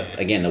 Whereas the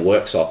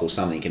work cycle is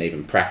something you can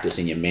even practice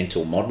in your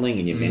mental modelling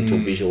and your mental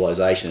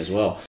visualisation as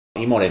well.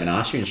 You might even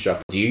ask your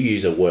instructor, do you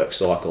use a work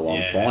cycle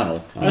on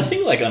final? I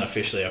think like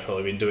unofficially I've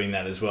probably been doing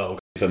that as well.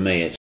 For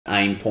me, it's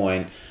aim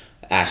point,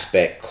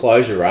 aspect,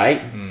 closure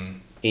rate,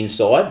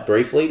 inside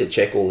briefly to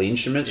check all the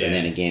instruments, and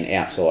then again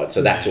outside.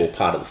 So that's all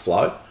part of the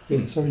flow.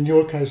 Yeah, so in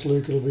your case,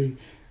 Luke, it'll be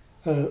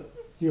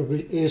you'll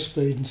be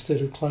airspeed instead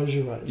of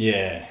closure rate.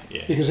 Yeah.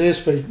 Because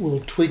airspeed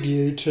will twig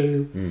you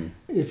to,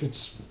 if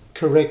it's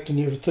correct and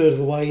you're a third of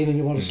the way in and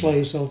you want to slow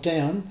yourself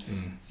down,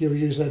 you'll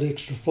use that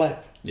extra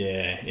flap.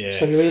 Yeah.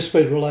 So your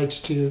airspeed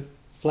relates to your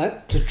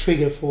flap to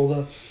trigger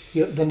for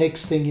the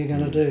next thing you're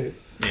going to do.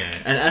 Yeah,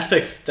 and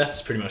aspect,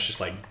 that's pretty much just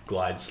like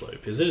glide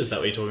slope, is it? Is that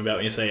what you're talking about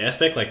when you say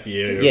aspect, like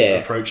the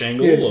approach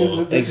angle? Yeah,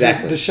 so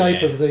exactly. The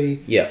shape of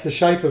the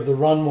shape of the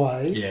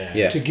runway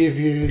to give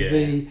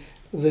you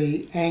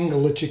the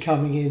angle that you're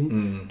coming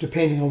in,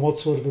 depending on what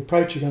sort of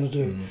approach you're going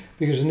to do.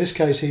 Because in this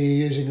case here,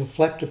 you're using a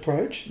flapped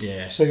approach,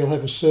 so you'll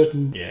have a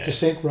certain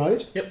descent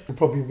rate. Yep. It'll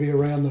probably be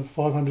around the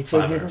 500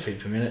 feet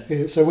per minute.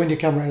 Yeah, so when you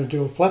come around and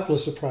do a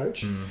flapless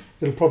approach,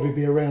 it'll probably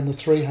be around the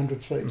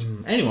 300 feet.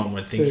 Anyone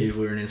would think you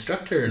were an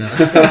instructor. And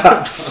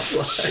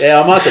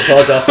I must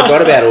apologise. I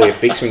forgot about all your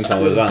fixed wing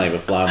time. We've only ever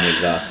flown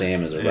with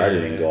Sam as a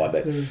rotary guy,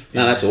 but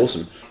no, that's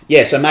awesome.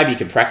 Yeah, so maybe you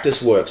can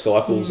practice work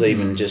cycles,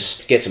 even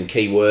just get some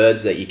key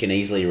words that you can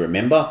easily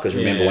remember, because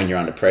remember when you're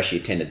under pressure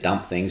you tend to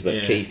dump things,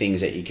 but key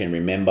things that you can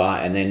remember,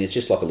 and then it's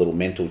just like a little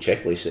mental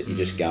checklist that you're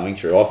just going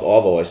through. I've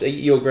always,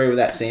 you agree with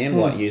that, Sam,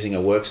 like using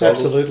a work cycle?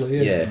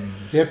 Absolutely, yeah.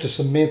 You have to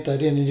cement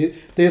that in, and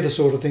they're the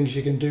sort of things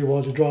you can do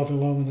while you're driving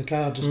along in the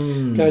car. Just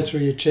go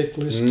through your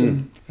checklist,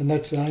 and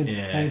that's the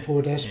aim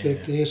point,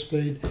 aspect,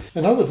 airspeed.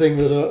 Another thing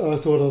that I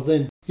thought of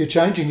then, you're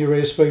changing your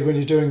airspeed when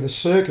you're doing the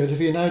circuit.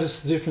 Have you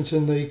noticed the difference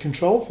in the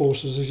control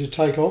forces as you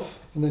take off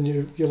and then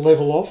you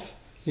level off?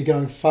 You're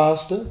going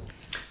faster.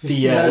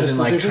 As in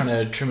like trying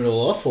to trim it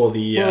all off, or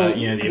the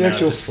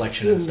amount of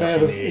deflection and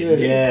stuff. What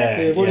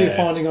are you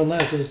finding on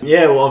that?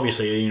 Yeah, well,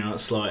 obviously, at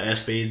slower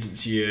airspeed,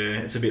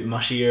 it's a bit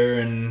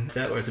mushier and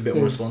that, or it's a bit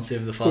more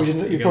responsive the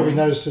faster. You probably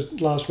noticed it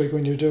last week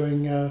when you were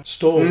doing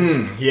stalls.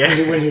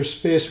 When your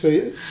spare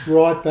speed is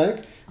right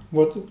back.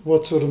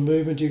 What sort of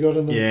movement you got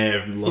in the...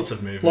 Yeah, lots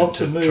of movement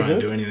try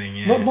and do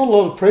anything, Not a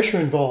lot of pressure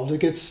involved. It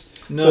gets...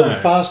 So the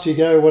faster you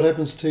go, what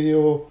happens to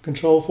your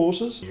control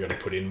forces? You got to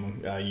put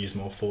in, use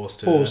more force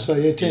to... Force, so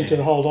you tend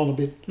to hold on a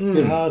bit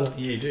harder.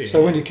 Yeah, you do.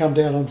 So when you come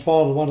down on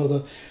final,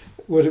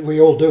 we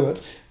all do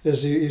it,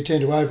 is you tend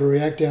to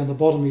overreact down the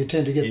bottom. You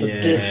tend to get the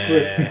death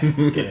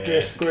grip.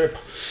 Death grip.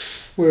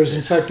 Whereas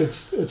in fact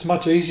it's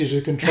much easier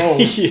to control.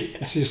 So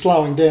you're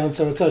slowing down,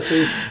 so it's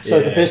actually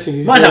the best thing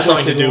you might have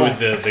something to do with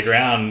the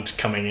ground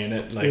coming in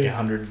at like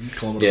 100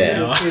 kilometers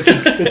an hour.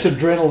 It's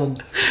adrenaline.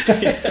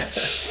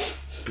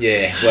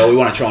 Yeah, well, we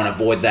want to try and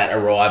avoid that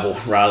arrival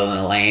rather than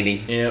a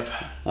landing. Yep.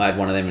 I had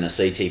one of them in a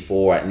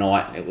CT4 at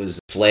night. It was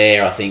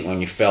flare, I think, when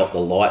you felt the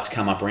lights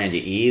come up around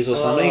your ears or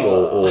something,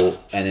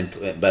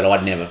 but I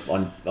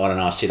don't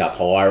know, I sit up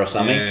higher or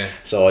something,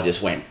 so I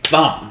just went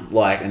thump,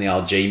 and the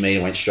old G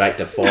meter went straight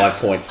to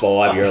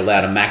 5.5. You're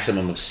allowed a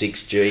maximum of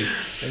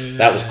 6G.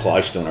 That was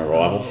close to an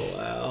arrival. Oh,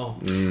 wow.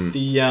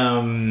 The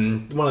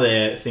one of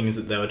the things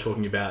that they were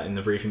talking about in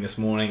the briefing this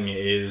morning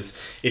is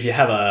if you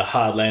have a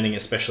hard landing,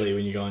 especially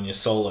when you go on your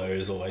solo,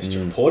 is always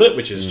to report it,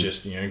 which is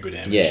just good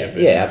airmanship.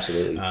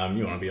 Absolutely.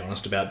 You want to be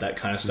honest about that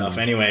kind of stuff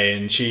anyway.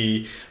 And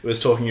she was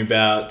talking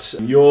about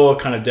your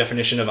kind of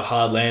definition of a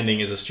hard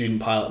landing as a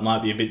student pilot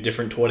might be a bit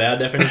different to what our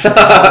definition of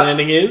a hard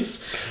landing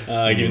is,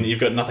 given that you've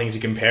got nothing to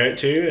compare it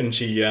to. And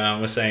she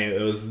was saying that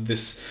there was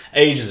this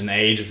ages and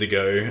ages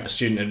ago, a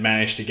student had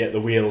managed to get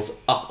the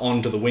wheels up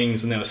onto the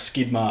wings and there were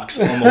skid marks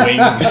on the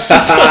wings.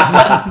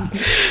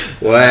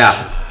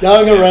 Wow.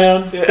 Going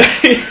around.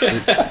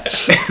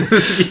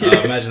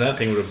 Imagine that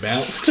thing would have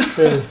bounced.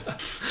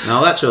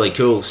 No, that's really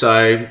cool.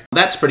 So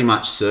that's pretty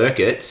much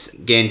circuits.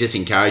 Again, just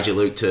encourage you,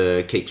 Luke,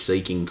 to keep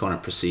seeking kind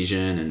of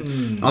precision.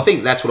 And I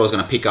think that's what I was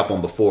going to pick up on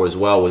before as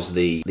well, was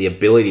the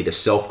ability to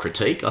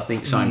self-critique. I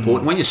think so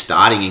important. When you're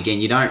starting,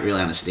 again, you don't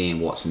really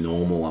understand what's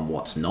normal and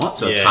what's not.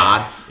 So it's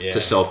hard to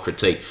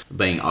self-critique.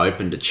 Being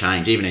open to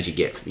change, even as you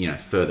get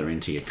further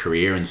into your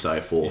career and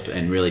so forth,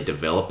 and really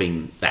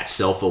developing that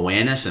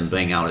self-awareness and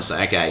being able to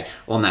say, okay,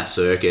 on that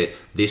circuit,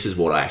 this is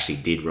what I actually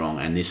did wrong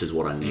and this is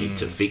what I need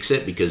to fix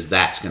it, because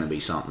that's going to be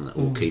something that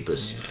will keep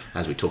us,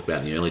 as we talked about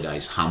in the early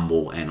days,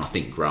 humble and I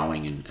think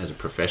growing as a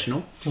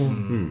professional.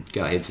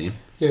 Go ahead, Sam.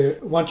 Yeah,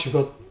 once you've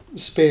got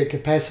spare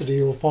capacity,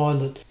 you'll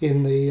find that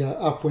in the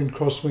upwind,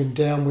 crosswind,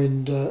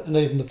 downwind, and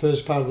even the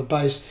first part of the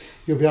base,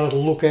 you'll be able to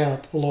look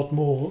out a lot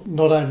more,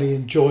 not only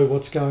enjoy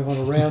what's going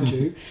on around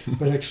you,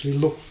 but actually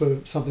look for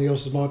something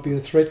else that might be a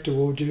threat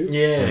towards you.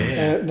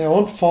 Now,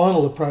 on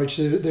final approach,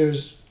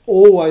 there's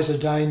always a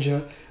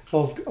danger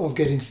of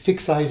getting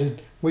fixated.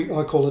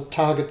 I call it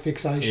target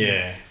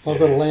fixation. I've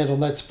got to land on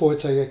that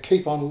sport, so you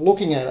keep on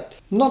looking at it.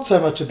 Not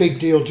so much a big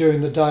deal during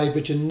the day,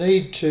 but you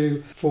need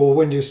to, for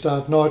when you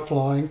start night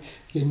flying,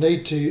 you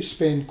need to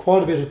spend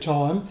quite a bit of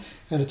time,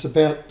 and it's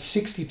about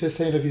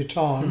 60% of your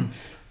time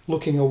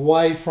looking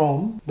away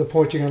from the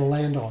point you're going to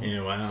land on.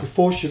 Yeah, wow. You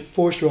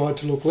force your eye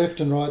to look left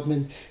and right and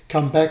then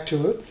come back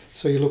to it.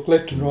 So you look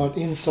left and right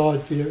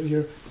inside for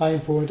your aim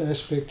point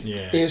aspect,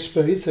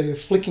 airspeed. So you're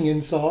flicking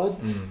inside,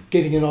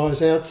 getting your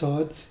eyes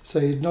outside, so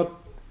you're not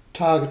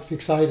target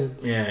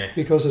fixated.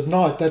 Because at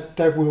night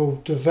that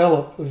will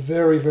develop a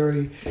very,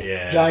 very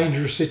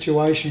dangerous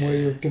situation where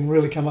you can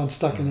really come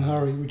unstuck in a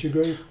hurry. Would you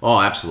agree? Oh,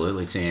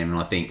 absolutely, Sam.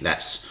 And I think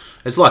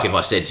it's like if I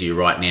said to you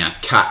right now,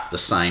 cut the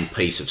same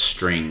piece of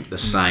string, the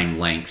same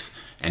length,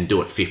 and do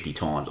it 50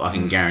 times. I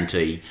can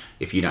guarantee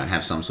if you don't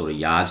have some sort of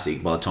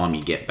yardstick, by the time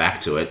you get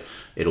back to it,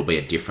 it'll be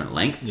a different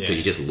length because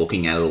you're just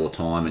looking at it all the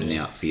time, and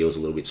now it feels a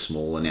little bit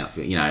smaller. Now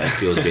it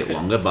feels a bit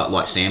longer. But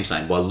like Sam's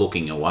saying, by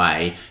looking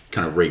away,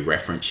 kind of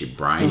re-reference your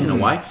brain in a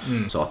way.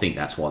 So I think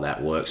that's why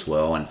that works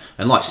well. And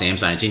like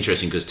Sam's saying, it's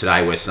interesting because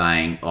today we're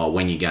saying,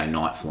 when you go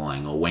night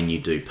flying or when you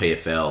do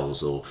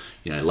PFLs or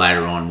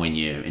later on when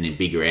you're in a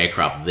bigger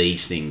aircraft,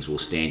 these things will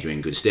stand you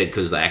in good stead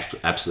because they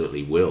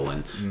absolutely will.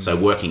 And so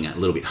working a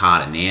little bit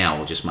harder now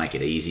will just make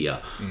it easier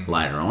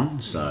later on.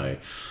 So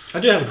I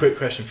do have a quick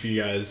question for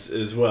you guys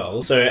as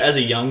well. So as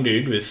a young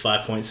dude with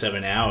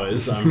 5.7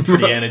 hours, I'm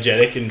pretty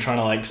energetic and trying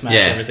to smash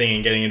everything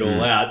and getting it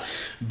all out.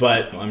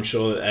 But I'm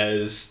sure that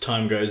as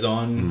time goes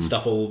on,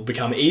 stuff will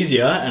become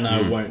easier and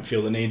I won't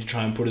feel the need to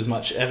try and put as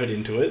much effort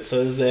into it.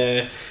 So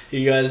have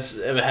you guys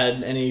ever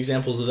had any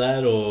examples of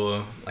that, or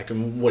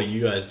what do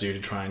you guys do to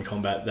try and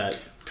combat that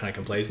kind of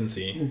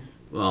complacency?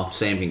 Well,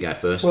 Sam can go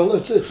first. Well,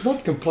 it's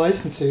not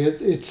complacency.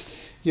 It's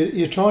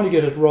you're trying to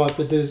get it right,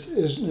 but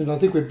and I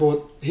think we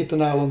hit the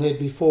nail on the head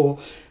before,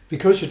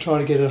 because you're trying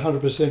to get it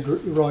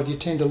 100% right, you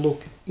tend to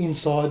look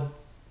inside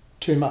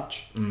too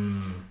much.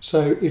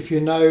 So if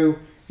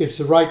if it's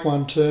a rate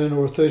 1 turn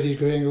or a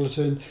 30-degree angle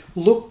turn,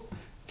 look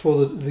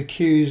for the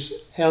cues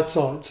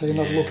outside, so you're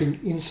not looking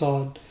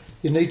inside.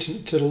 You need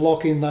to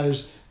lock in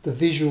the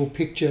visual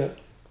picture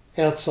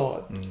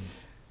outside.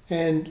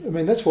 And I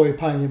mean, that's why you're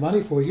paying your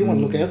money for. You want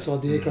to look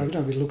outside the aircraft. You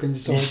don't be looking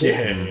inside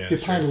there. You're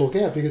paying to look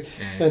out because,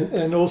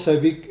 and also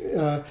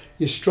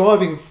you're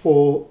striving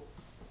for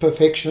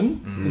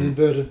perfection in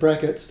inverted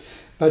brackets,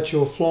 but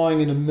you're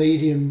flying in a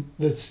medium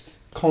that's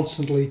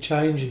constantly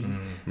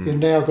changing. You're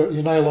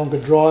no longer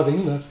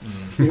driving.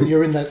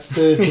 You're in that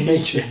third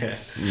dimension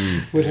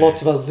with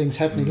lots of other things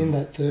happening in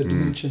that third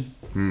dimension.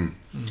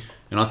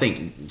 And I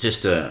think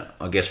just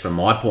I guess from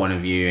my point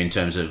of view, in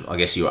terms of, I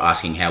guess you were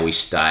asking how we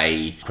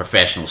stay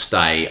professional,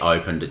 stay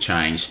open to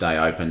change, stay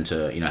open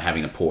to,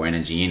 having to pour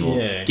energy in.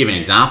 Or give an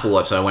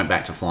example. So I went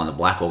back to flying the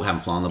Black Hawk,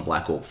 haven't flown the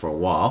Black Hawk for a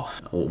while.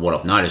 What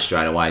I've noticed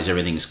straight away is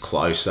everything's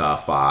closer,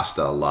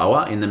 faster,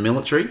 lower in the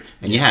military.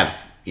 And you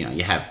have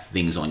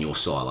things on your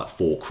side like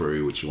 4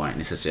 crew, which you won't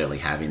necessarily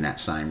have in that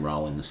same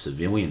role in the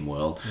civilian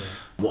world.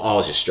 Well, I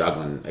was just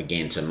struggling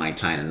again to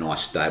maintain a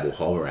nice stable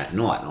hover at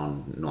night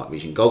on night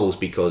vision goggles,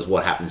 because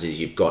what happens is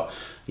you've got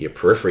your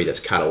periphery that's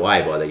cut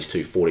away by these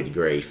 2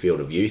 40-degree field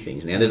of view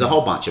things. Now, there's a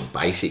whole bunch of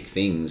basic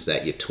things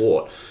that you're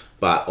taught,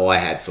 but I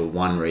had, for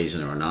one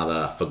reason or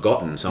another,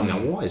 forgotten. So I'm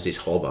going, why is this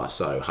hover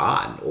so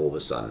hard all of a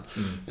sudden?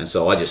 And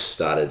so I just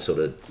started sort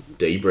of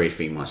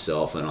debriefing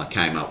myself, and I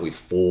came up with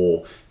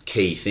 4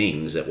 key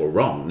things that were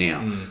wrong.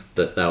 Now,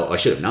 I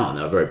should have known,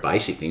 they were very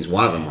basic things.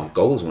 One of them, my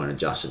goggles weren't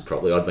adjusted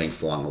properly. I'd been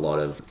flying a lot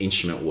of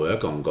instrument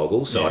work on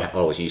goggles, so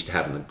I was used to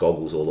having the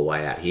goggles all the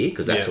way out here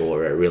because that's all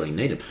I really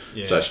needed.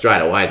 Yeah. So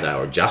straight away, they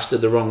were adjusted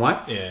the wrong way.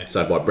 Yeah.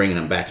 So by bringing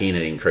them back in,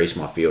 it increased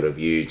my field of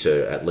view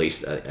to at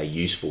least a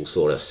useful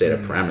sort of set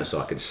of parameters so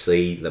I could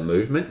see the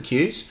movement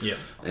cues. Yeah.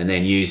 And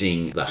then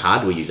using the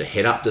HUD, we use a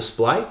head-up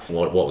display.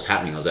 What was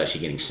happening, I was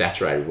actually getting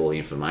saturated with all the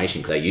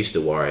information because they used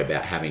to worry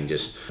about having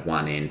just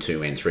 1N,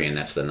 2N, 3N, and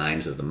that's the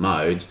names of the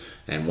modes.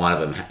 And one of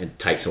them it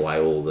takes away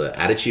all the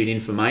attitude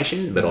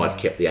information, but I'd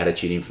kept the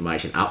attitude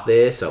information up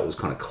there, so it was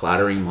kind of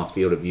cluttering my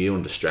field of view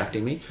and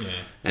distracting me. Yeah.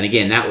 And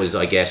again, that was,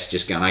 I guess,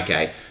 just going,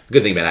 okay, the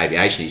good thing about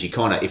aviation is you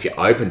kind of, if you're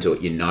open to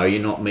it, you know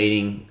you're not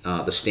meeting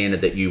the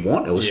standard that you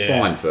want. It was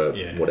fine for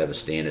whatever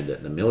standard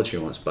that the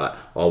military wants, but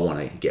I want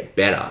to get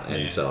better.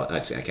 And so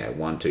I say, okay,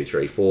 1, 2,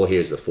 3, 4,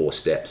 here's the 4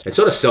 steps. It's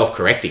sort of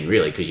self-correcting,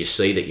 really, because you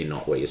see that you're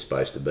not where you're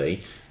supposed to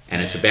be.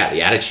 And it's about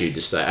the attitude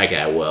to say,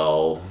 okay,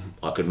 well,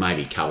 I could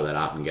maybe cover that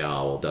up and go,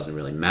 oh, well, it doesn't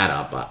really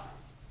matter, but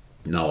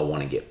no, I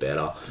want to get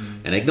better.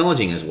 And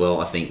acknowledging as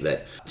well, I think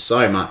that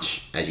so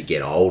much as you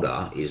get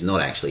older is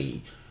not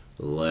actually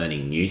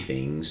learning new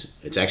things,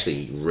 it's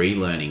actually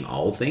relearning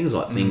old things,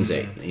 like things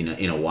that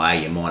in a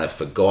way you might have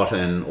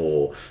forgotten,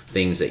 or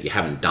things that you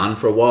haven't done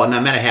for a while. No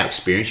matter how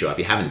experienced you are, if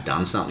you haven't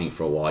done something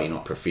for a while, you're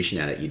not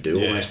proficient at it, you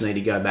do almost need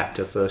to go back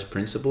to first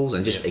principles.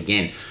 And just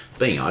again,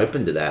 being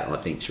open to that, I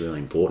think, is really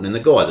important. And the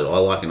guys that I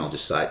like, and I'll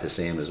just say it to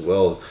Sam as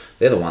well,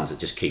 they're the ones that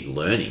just keep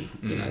learning.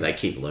 You know, they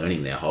keep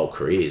learning their whole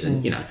careers.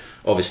 And, you know,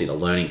 obviously the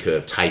learning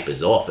curve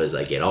tapers off as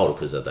they get older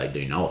because they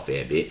do know a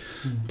fair bit.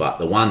 But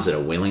the ones that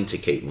are willing to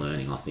keep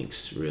learning, I think,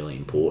 is really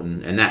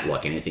important. And that,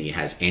 like anything, it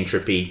has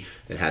entropy.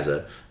 It has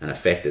an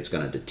effect that's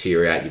going to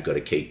deteriorate. You've got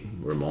to keep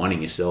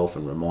reminding yourself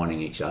and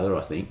reminding each other,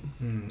 I think.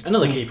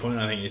 Another key point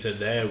I think you said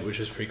there, which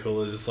was pretty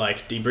cool, is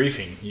like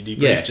debriefing. You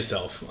debriefed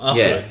yourself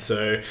afterwards.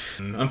 So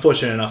I'm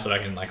fortunate enough that I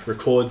can like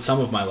record some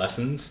of my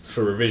lessons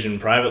for revision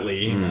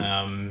privately.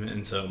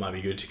 And so it might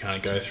be good to kind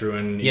of go through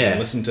and even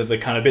listen to the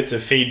kind of bits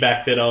of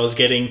feedback that I was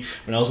getting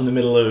when I was in the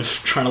middle of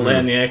trying to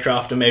land the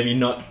aircraft and maybe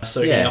not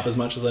soaking up as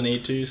much as I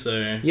need to.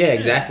 So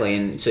exactly.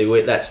 And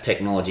so that's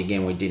technology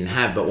again we didn't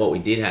have, but what we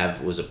did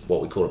have was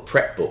what we call a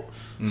prep book.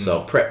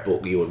 So a prep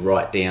book, you would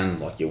write down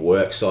like your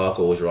work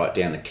cycles, write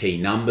down the key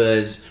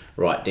numbers,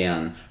 write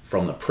down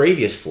from the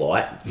previous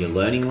flight your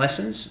learning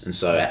lessons. And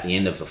so at the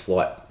end of the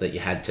flight that you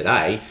had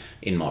today,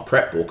 in my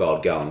prep book, I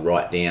would go and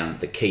write down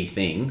the key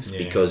things,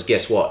 because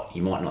guess what?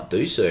 You might not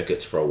do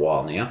circuits for a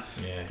while now.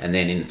 And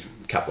then in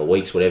a couple of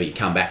weeks, whatever, you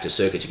come back to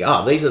circuits, you go,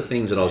 oh, these are the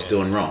things that I was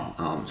doing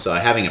wrong. So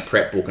having a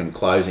prep book and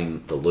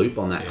closing the loop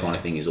on that kind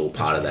of thing is all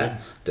part of that,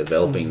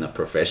 developing the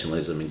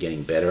professionalism and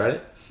getting better at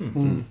it.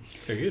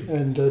 Very good.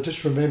 And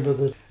just remember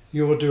that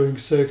you're doing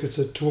circuits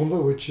at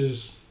Toowoomba, which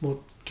is, what,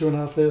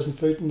 2,500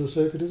 feet in the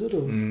circuit, is it?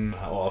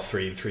 Or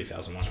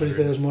 3,100.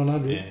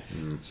 3,100. Yeah.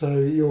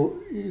 So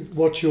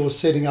what you're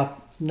setting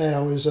up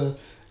now is a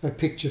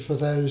picture for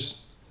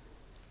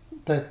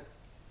that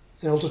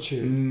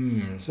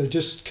altitude. So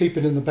just keep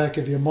it in the back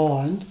of your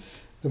mind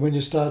that when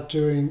you start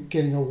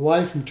getting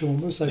away from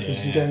Toowoomba, say for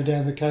instance going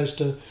down the coast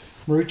to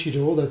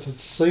Maroochydore, that's at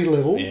sea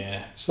level,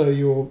 so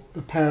your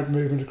apparent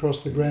movement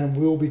across the ground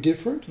will be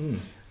different.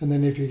 And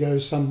then if you go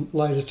some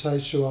later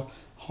stage to a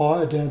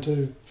higher, down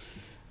to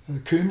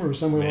Cooma or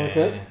somewhere like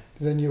that,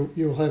 then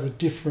you'll have a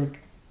different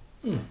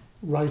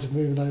rate of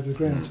movement over the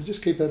ground. So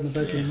just keep that in the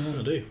back of your mind.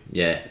 I do.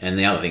 Yeah, and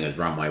the other thing with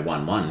runway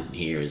 11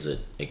 here is that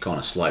it kind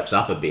of slopes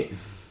up a bit,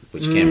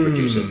 which can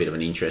produce a bit of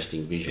an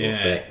interesting visual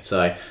effect.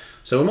 So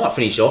we might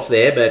finish off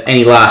there, but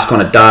any last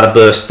kind of data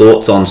burst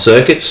thoughts on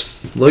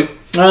circuits, Luke?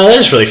 They're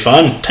just really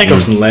fun.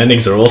 Takeoffs and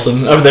landings are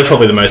awesome. They're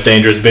probably the most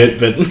dangerous bit,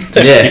 but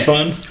they're pretty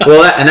fun.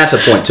 Well, and that's a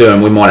point too,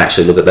 and we might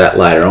actually look at that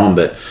later on,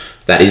 but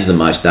that is the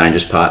most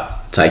dangerous part,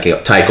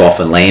 take-off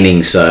and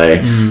landing, so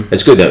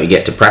it's good that we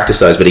get to practice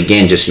those, but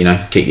again, just,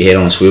 keep your head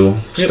on a swivel,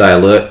 stay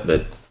alert,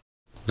 but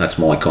that's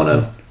my kind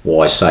of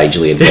wise,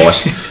 sagely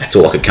advice. That's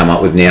all I could come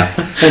up with now.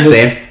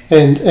 Sam?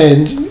 And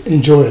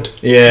enjoy it.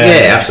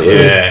 Yeah,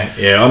 absolutely.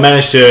 Yeah. I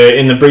managed to,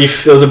 in the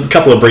brief, there was a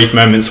couple of brief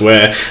moments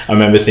where I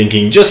remember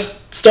thinking,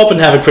 just stop and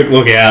have a quick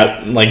look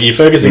out. Like, you're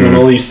focusing on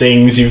all these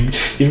things.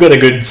 You've got a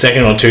good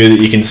second or two that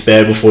you can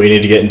spare before you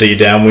need to get into your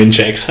downwind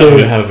checks.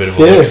 Have a bit of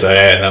a look. So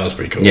that was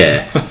pretty cool.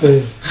 Yeah.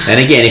 And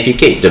again, if you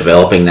keep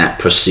developing that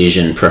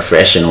precision,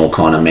 professional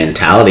kind of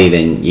mentality,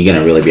 then you're going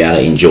to really be able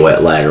to enjoy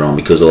it later on,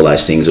 because all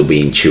those things will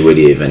be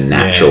intuitive and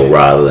natural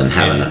rather than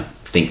having to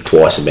think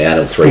twice about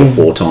it, or 3 or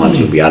 4 times.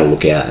 You'll be able to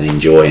look out and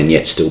enjoy and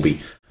yet still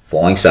be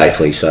flying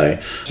safely. So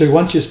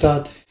once you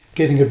start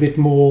getting a bit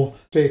more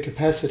spare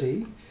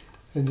capacity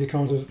and you're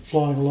kind of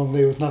flying along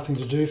there with nothing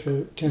to do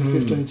for 10 or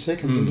 15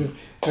 seconds and you've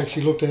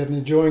actually looked out and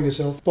enjoying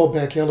yourself. Bob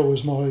Bacalla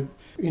was my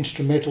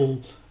instrumental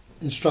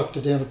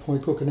instructor down at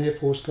Point Cook, an Air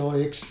Force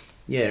guy, ex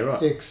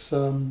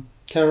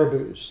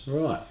Caribous.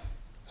 Right.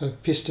 A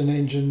piston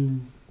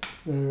engine,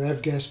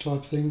 avgas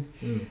type thing.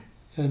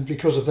 And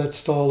because of that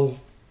style of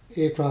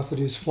aircraft that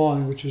is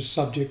flying, which was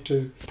subject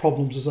to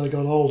problems as they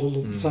got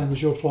older, the same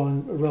as you're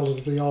flying a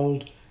relatively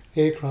old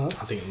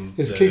aircraft, I think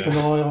is keep an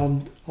eye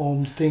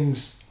on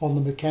things on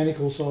the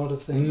mechanical side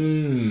of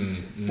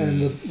things.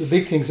 And the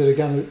big things that are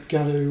going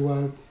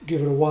to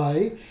give it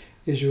away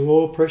is your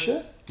oil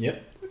pressure.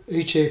 Yep.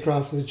 Each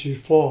aircraft that you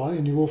fly,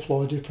 and you will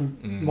fly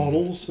different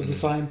models of the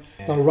same,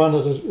 they'll run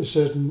at a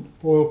certain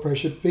oil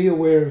pressure. Be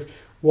aware of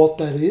what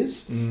that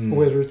is, or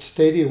whether it's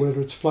steady or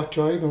whether it's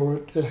fluctuating,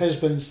 or it has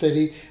been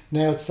steady,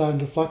 now it's starting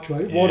to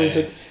fluctuate. What is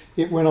it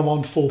when I'm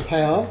on full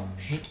power?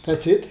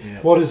 That's it.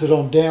 What is it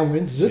on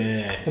downwinds? Is it?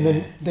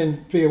 And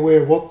then be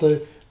aware of what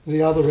the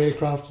other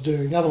aircraft are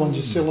doing. The other one's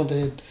your cylinder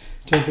head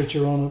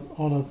temperature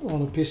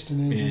on a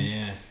piston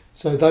engine.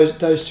 So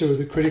those two are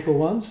the critical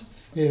ones.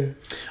 Yeah.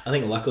 I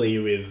think luckily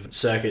with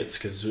circuits,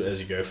 because as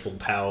you go full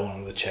power,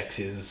 one of the checks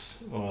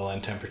is oil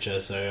and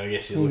temperature, so I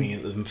guess you're looking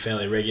at them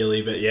fairly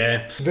regularly, but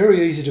yeah. It's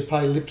very easy to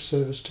pay lip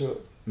service to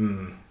it.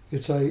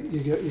 It's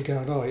you're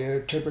going, oh yeah,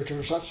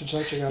 temperature such and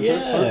such. You're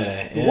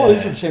going, what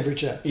is the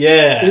temperature?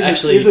 Yeah,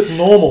 is it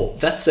normal?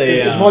 That's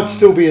it might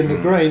still be in the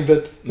green,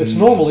 but it's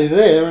normally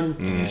there,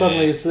 and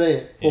suddenly it's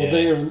there, or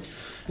there, and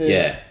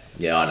Yeah,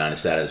 I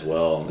noticed that as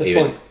well. It's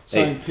like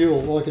saying fuel,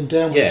 like in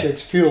downwind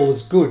checks, fuel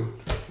is good.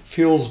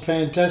 Fuel's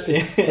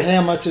fantastic, but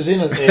how much is in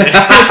it?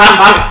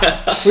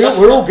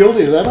 We're all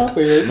guilty of that, aren't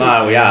we?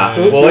 No, we are.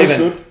 Well,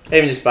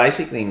 even just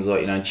basic things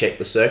like, check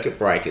the circuit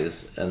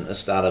breakers at the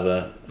start of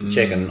a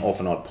check, and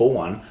often I'd pull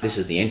one. This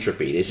is the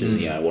entropy. This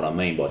is, what I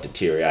mean by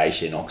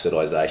deterioration,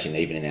 oxidization,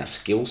 even in our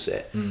skill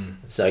set.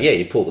 So,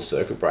 you pull the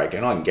circuit breaker,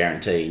 and I can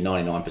guarantee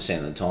 99%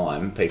 of the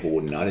time people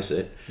wouldn't notice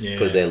it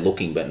because they're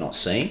looking but not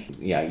seeing.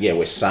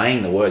 We're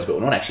saying the words, but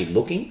we're not actually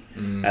looking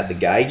at the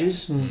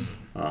gauges.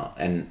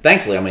 And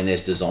thankfully,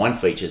 there's design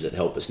features that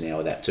help us now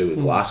with that too, with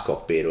glass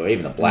cockpit or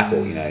even a black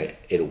or,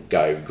 it'll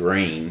go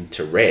green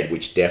to red,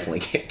 which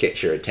definitely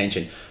gets your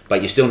attention.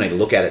 But you still need to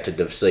look at it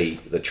to see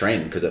the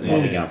trend, because it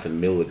might be going from the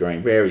middle of the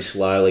green very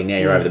slowly. Now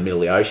you're over the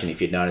middle of the ocean.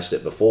 If you'd noticed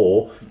it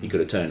before, you could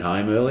have turned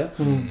home earlier.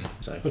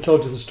 So I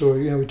told you the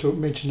story. We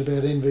mentioned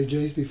about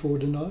NVGs before,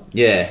 didn't I?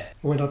 Yeah.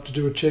 I went up to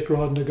do a check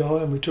riding a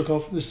guy, and we took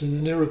off. This is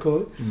in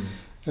Iroquois.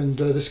 And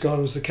this guy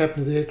was the captain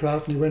of the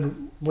aircraft, and he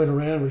went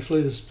around. We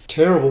flew this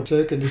terrible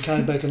circuit, and he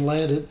came back and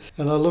landed.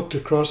 And I looked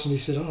across, and he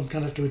said, I'm going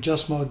to have to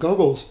adjust my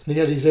goggles. And he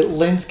had his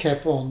lens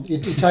cap on.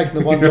 He'd taken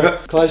the ones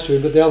up close to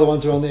him, but the other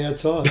ones are on the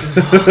outside.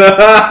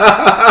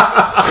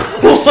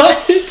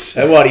 What?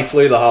 And what, he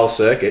flew the whole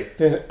circuit?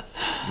 Yeah.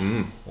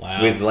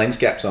 Wow. With lens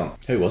caps on.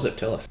 Who was it?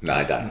 Tell us.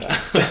 No, don't. No,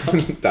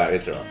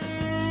 it's all right.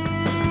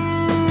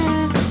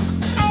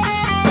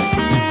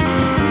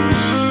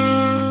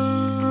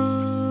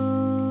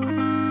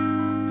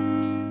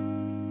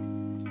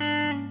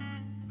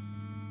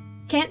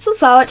 Cancel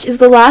SARWatch is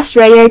the last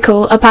radio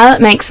call a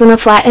pilot makes when a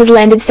flight has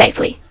landed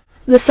safely.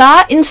 The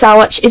SAR in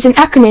SARWatch is an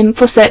acronym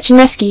for Search and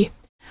Rescue.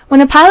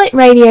 When a pilot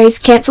radios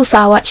Cancel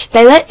SARWatch,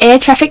 they let air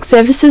traffic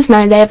services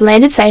know they have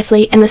landed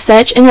safely and the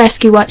Search and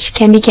Rescue watch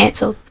can be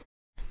cancelled.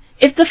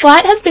 If the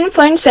flight has been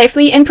flown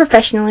safely and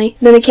professionally,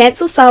 then the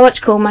Cancel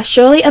SARWatch call must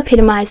surely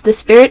epitomise the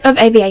spirit of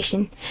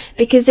aviation,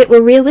 because it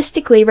will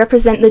realistically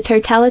represent the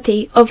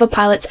totality of a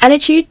pilot's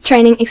attitude,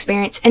 training,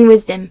 experience and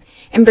wisdom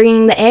in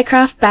bringing the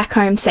aircraft back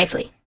home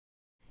safely.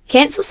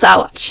 Cancel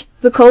SARWatch,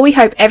 the call we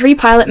hope every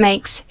pilot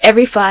makes,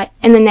 every flight,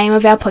 and the name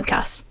of our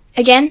podcast.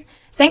 Again,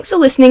 thanks for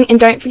listening, and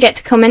don't forget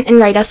to comment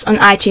and rate us on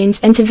iTunes,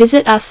 and to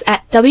visit us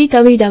at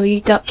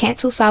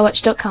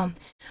www.cancelsarwatch.com,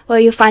 where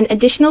you'll find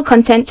additional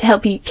content to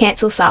help you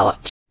cancel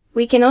SARWatch.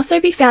 We can also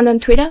be found on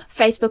Twitter,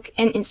 Facebook,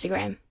 and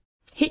Instagram.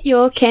 Hit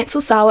your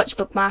Cancel SARWatch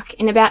bookmark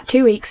in about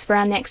 2 weeks for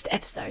our next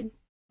episode.